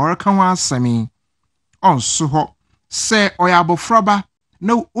doctor aka ɔreka ho asɛm ɔnso hɔ sɛ ɔyɛ abofraba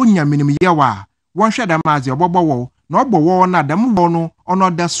na onya minim yɛwa one share them as your bobo, no bobo na dem bono or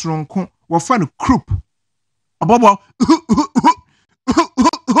not that strong or fun croup. A bobo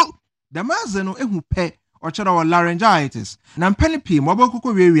the mazeno ehu pe or cheddar laryngitis. Nam penny p mobile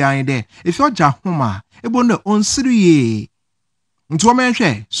cuckoo in there. If you're jahuma, a bono on siri. Into a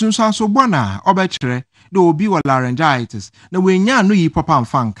mention, soon sounds so bona, or betre, there will be a laryngitis. No way ya no ye papa and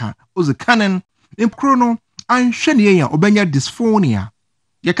fanka, was a cannon, in chrono, and shenia obenya dysphonia.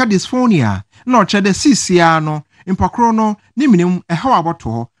 Yaka dysphonia, no cheddar ciciano, in pacrono, niminum, a how about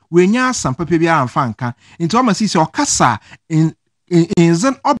to, when ya some papia and fanka, into a massis or cassa in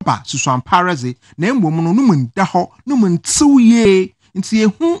zen oba, Susan Parazi, name woman numen daho, numen 2 ye, into ye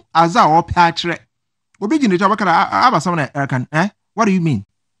who as our patre. Obegin the Jabaka someone can, eh? What do you mean?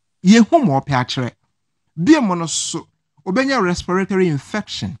 Ye who more patre. Dear monoso, obenya respiratory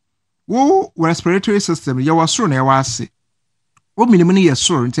infection. Wo respiratory system, ya was soon, I was sick. What minimum years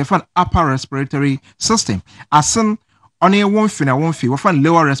sore into an upper respiratory system. As son on a one fin, we find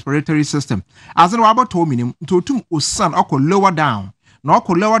lower respiratory system. As an about 2 minimum to 2 son or lower down. No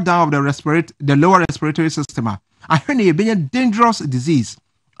lower down of the lower respiratory system. I heard a being dangerous disease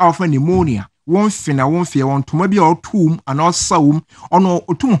of pneumonia. One fin, one to maybe or tomb and all soum or no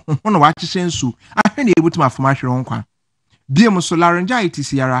tomb on a watch su. I heard able to my formation on quan. Dear laryngitis,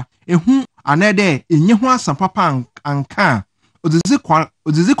 Sierra, and whom another in Yahua San Papa and can. Or the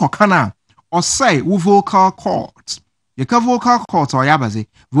ziko cana, or say, vocal cords. Your vocal cords or yabazi,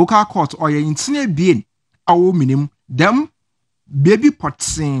 vocal cords or your intimate being, our minimum, them baby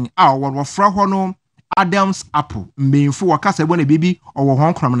potsing, our frahono, Adam's apple, being for a cast when a baby or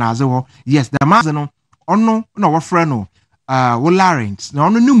one criminal. Yes, the mazano, or no, friend, larynx, no,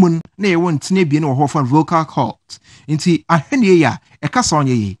 new moon, nay, one tinny being or often vocal cords. Into a henny, a casson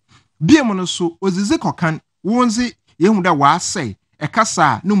ye. Beer monoso was the ziko can, won't it? Young that was say, a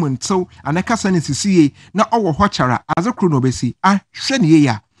cassa, numen so, and a cassa in CCA, not our watchera as a chronobesi, a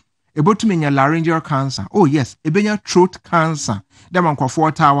shenia. About to mean a laryngeal cancer. Oh, yes, a benya throat cancer. The man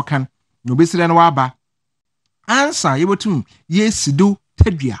 4 tower can, no better than waba. Answer, able to, yes, do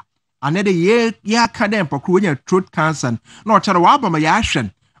tedria. Another year, ya cadem for crewing throat cancer, not chadawaba my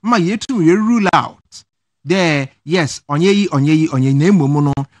action. My year to rule out. There, yes, on ye name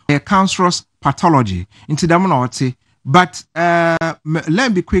mono, a cancerous pathology into the minority. But let me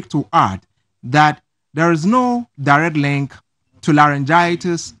be quick to add that there is no direct link to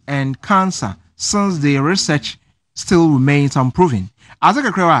laryngitis and cancer since the research still remains unproven. As I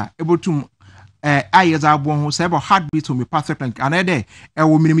can able to ayes are born who say about heartbeat homeopathic clinic and a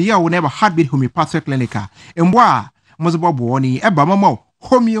woman will never heartbeat homeopathic clinic. And why must Boboni Ebamamo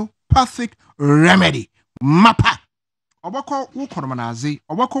homeopathic remedy mapa. Obako Wukormanazi,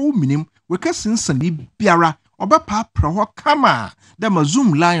 Obako minim, Wikasin Sandy Biara. Obapa pro kama dem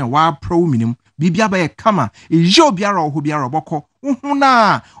zoom line wa pro minim bibia ba kama ejo biara ho biara oboko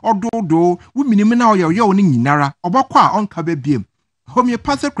uhuna ododo wo minim na oyo ni nyinara oboko a onka ba biem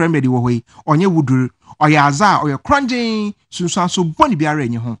homeopathic remedy wo hoi onye wuduru oya aza oya crunching sunsan so boni biara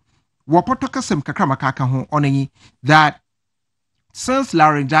enyi ho wo potokasem kakra makaka ho onenyi that since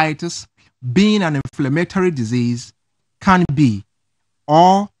laryngitis being an inflammatory disease can be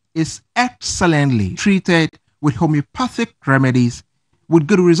or is excellently treated with homeopathic remedies with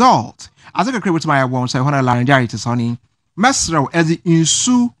good results. As I can with my own, say when I laryngitis honey, Masro as it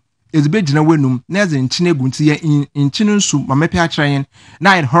insu is big in a winum, Nez in Chineguntia in Chinunsu, my mepia train,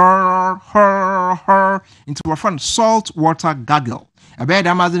 nine her into a front salt water gaggle. A bed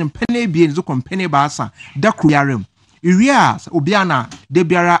Amazon penny being Zukum penny basa, Dacriarum. Urias, Obiana,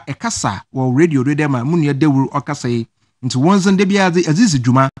 Debiara, a cassa, or radio redema, Munia Dewuru or Cassay, into ones and Debiazi Aziz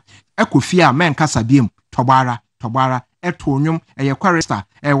Juma, Ecofia, man Cassa Beam. Tobara, etonium, a quarista,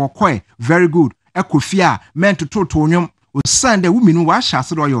 a wakwe, very good. Ecofia, meant to totonium, will send a woman who was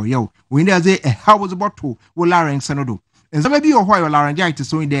shasted or yo, when there's a house bottle, will larynx and and some may be a while laryngitis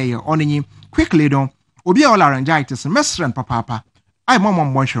so in there, on him, quickly don't, will be all laryngitis and messer papa. I mamma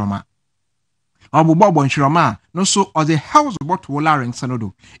bonshiroma. Abu Bob bonshiroma, no so or the house bottle larynx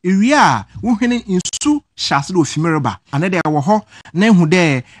and Iria, wooing in su shasted fumerba, another ho, name who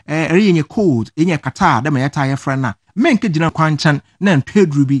there, in your cold, in your catar, the mayataya frana, menke dinner quanchan, nan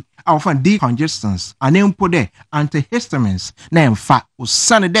pedruby, our fan decongestants, a name po de, antihistamines, name fat was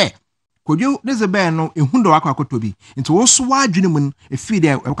sunny day. Could you, there's a bear no in Hundo Aquacotobi, into also wide gentleman, a feed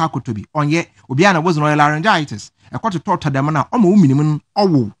there, a cacotobi, on yet, Obiana wasn't oil laryngitis, a quarter torta damana, minimum,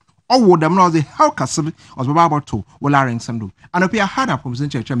 or would them know the how castle was about to, or larynx and do, and appear harder from the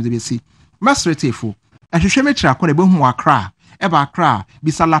church MZBC. Master Tefu, and she met a conebo cra, ever cra,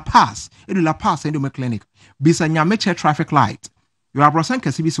 bisa La Paz, edu La Paz into my clinic, bisa Nyameche traffic light. You are Brosan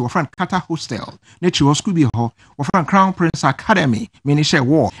Kasibi, your friend Kata Hostel, Nature School be ho, or friend Crown Prince Academy, mini share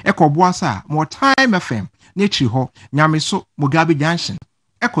war, Echo Boasa, more time FM, Nature ho, Nyamiso, Mugabe Junction,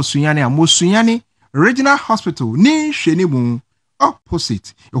 Echo Suyani and Musuyani, Regional Hospital, Ni Shenimu,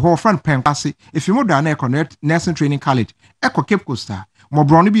 opposite, your friend Penkasi, if you more than Echo Nursing Training College, Echo Cape Costa, more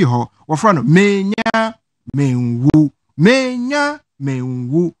brownie be ho, or friend Menya, Menwu,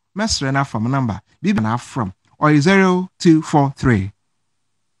 Mesrena from a number, be enough from. Or 0243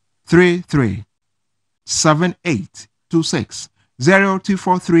 33 7826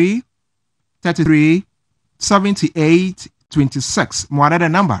 0243 33 78 26. More other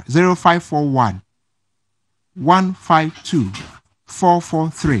number 0541 152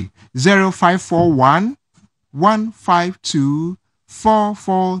 443 0541 152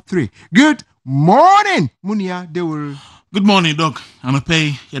 443. Good morning, Munia Dawuro. Good morning, Doc. I'm a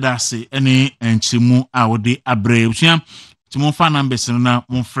pay Yadasi, any and Chimu, our day a brave sham. Timon fan ambassador,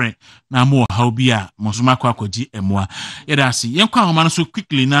 mon friend, now more how be a Mosuma Kwaku G. Emwa. Yadasi, young man so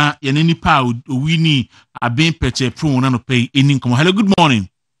quickly now, any power we need a being petty prone and pay in income. Hello, good morning.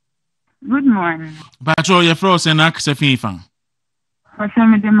 Good morning. But all your frost and access fan. For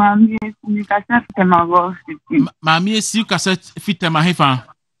some of the mammy, you can set them a golf city. Mammy, you can set fit them a heifer.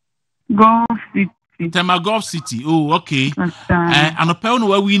 Golf city. Golf City. Oh, okay. And a pound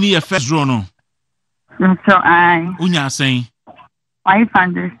where we need a first draw. No. So I. Unya saying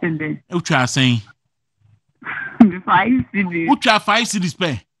 500 cities. Ucha saying 5 cities. Ucha 5 cities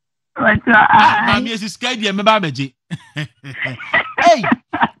pay. But I. Mammy is scared. Yeah, me babaji. Hey,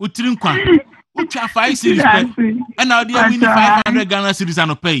 Utrinkwa. Ucha 5 cities pay. And now they are winning 500 Ghana cities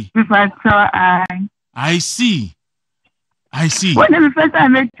and pay. But I see. When the first time I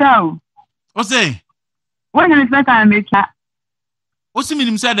met What's say? When the first time I met you. What's the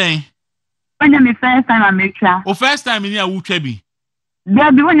meaning said? When the first time I met you. Oh, first time in here, who Trebi?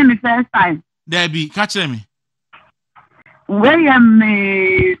 Debbie, when the first time. Debbie, catch me. When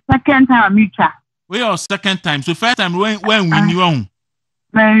the second time I meet you. We are second time. So first time when we knew on.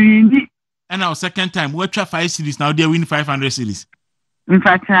 And our second time, we try 5 cities. Now they win 500 cities. In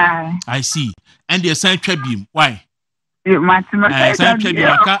fact, I see. And they assign Trebi. Why? I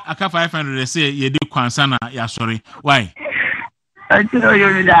can't 500 say you do Kwansana. Yeah, sorry. Why? I tell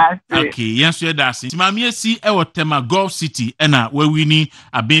you that. Okay, yes, you're dancing. Mammy, see our tema Golf City, and where we need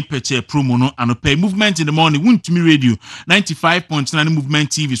a being petty promo no and pay movement in the morning. Wouldn't me radio 95.9 movement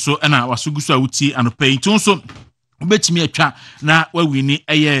TV. So, and I was so good to and pay it also. Bet me a chat now where we need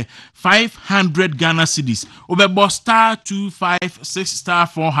a 500 Ghana cedis. Over star 256 star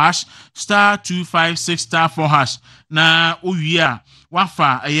 4 hash star 256 star 4 hash. Now we are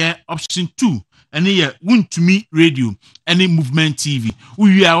wafa a option 2 and here won't me radio any movement TV.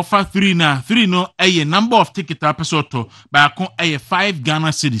 We are offer 3 now 3 no a number of ticket episode to by a 5 Ghana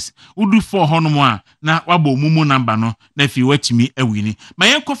cedis. We do 4 honomwa na wabo mumu number no na if you watch me a winning.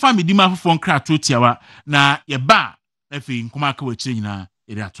 My uncle family dima for crack to tiawa na ye ba na if you come back with na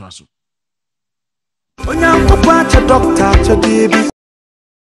area to us.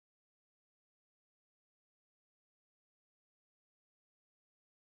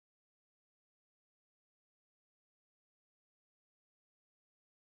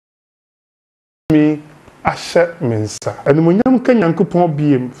 Me ahyɛ me nsa animonyam ka nyankopɔn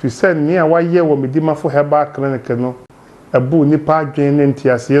biem fi sɛ nea wayɛ wɔ medima fo heba clinic no ɛbu nipa adwen ne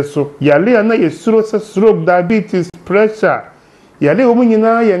ntiaseɛ so yale a na yɛsuro sɛ stroke diabetes pressure yale wɔn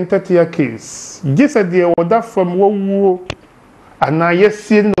nyinaa yɛ ntatea case gye sɛ deɛ wɔda from wɔwuo ana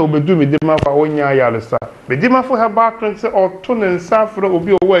yɛsie na obedu medima fo a wɔnya yaresa medima fo heba clinic sɛ ɔto ne nsa afro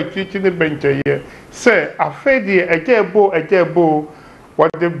obi ɔwɔ akyikyi ne bɛnkyɛyɛ sɛ afɛ deɛ ɛgya ebo what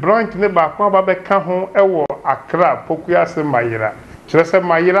the branch ne ba kwa ba beka ho ewo Accra Pokuase Mayira kyerɛ sɛ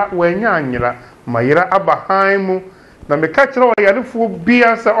Mayira wanya anyira Mayira abahan mu na meka kyerɛ wo yarefo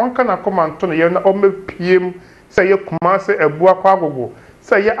bia sɛ ɔnka na komanto no yɛ na ɔmapiem sɛ yɛ Kumase Abua kwa agogo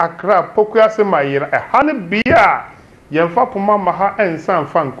sɛ yɛ Accra Pokuase Mayira ɛha ne bia yɛmfa poma maha ensan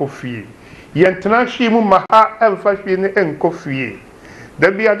fa nkofie yɛntena hwi mu maha emfa hwi ne enkofie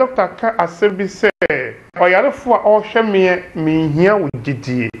da bia doctor ka asebi sɛ oyarefo a ɔhwɛ me hia wo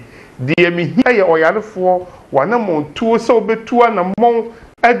gidie die me hia yɛ oyarefo wana montuo sɛ obetua na mon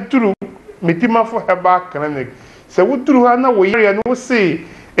aduru medimafo heba clinic sɛ woduru ha na wo yare no se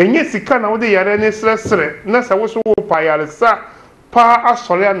enye sika na wode yare ne sresre na sɛ wo so wo pa yare sa pa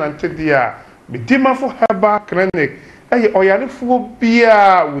asɔre anante dia medimafo heba clinic ɛyɛ oyarefo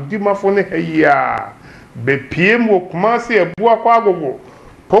bia wodimafo ne hia bepiem wo Kumase Abua kwa agogo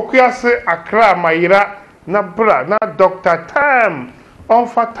Pokuase Accra Mayira na bra na Dr. Tam on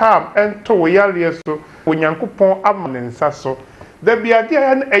fa tam ento yale so onyankopon ama ne nsa so da biade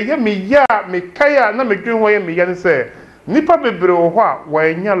eye me ya me kaya na me dwen ho ye me ya ne se nipa bebre wo ho a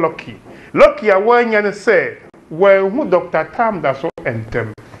wanya lucky a wanya ne se hu Dr. Tam da so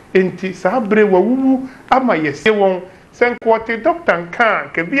entem enti sabre wawu ama yese won senkote doctor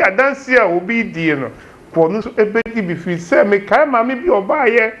nka ke bi adanse a obi die no ko no so ebedi bi fi se me kai ma me bi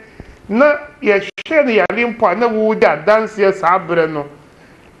obaye na ye hwe ne yale mpo na wo da adanse sabre no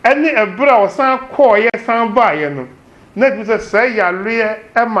ene ebra o san ko ye san baye no na bi se yale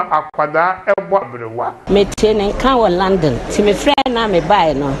e ma akwada ebo abrewa me tie ne nka wo London ti me friend na me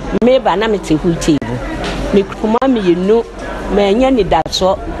baye no me ba na me te hultibu me kuma me yenu me nya ni da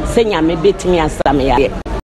so se nya me betimi asam ya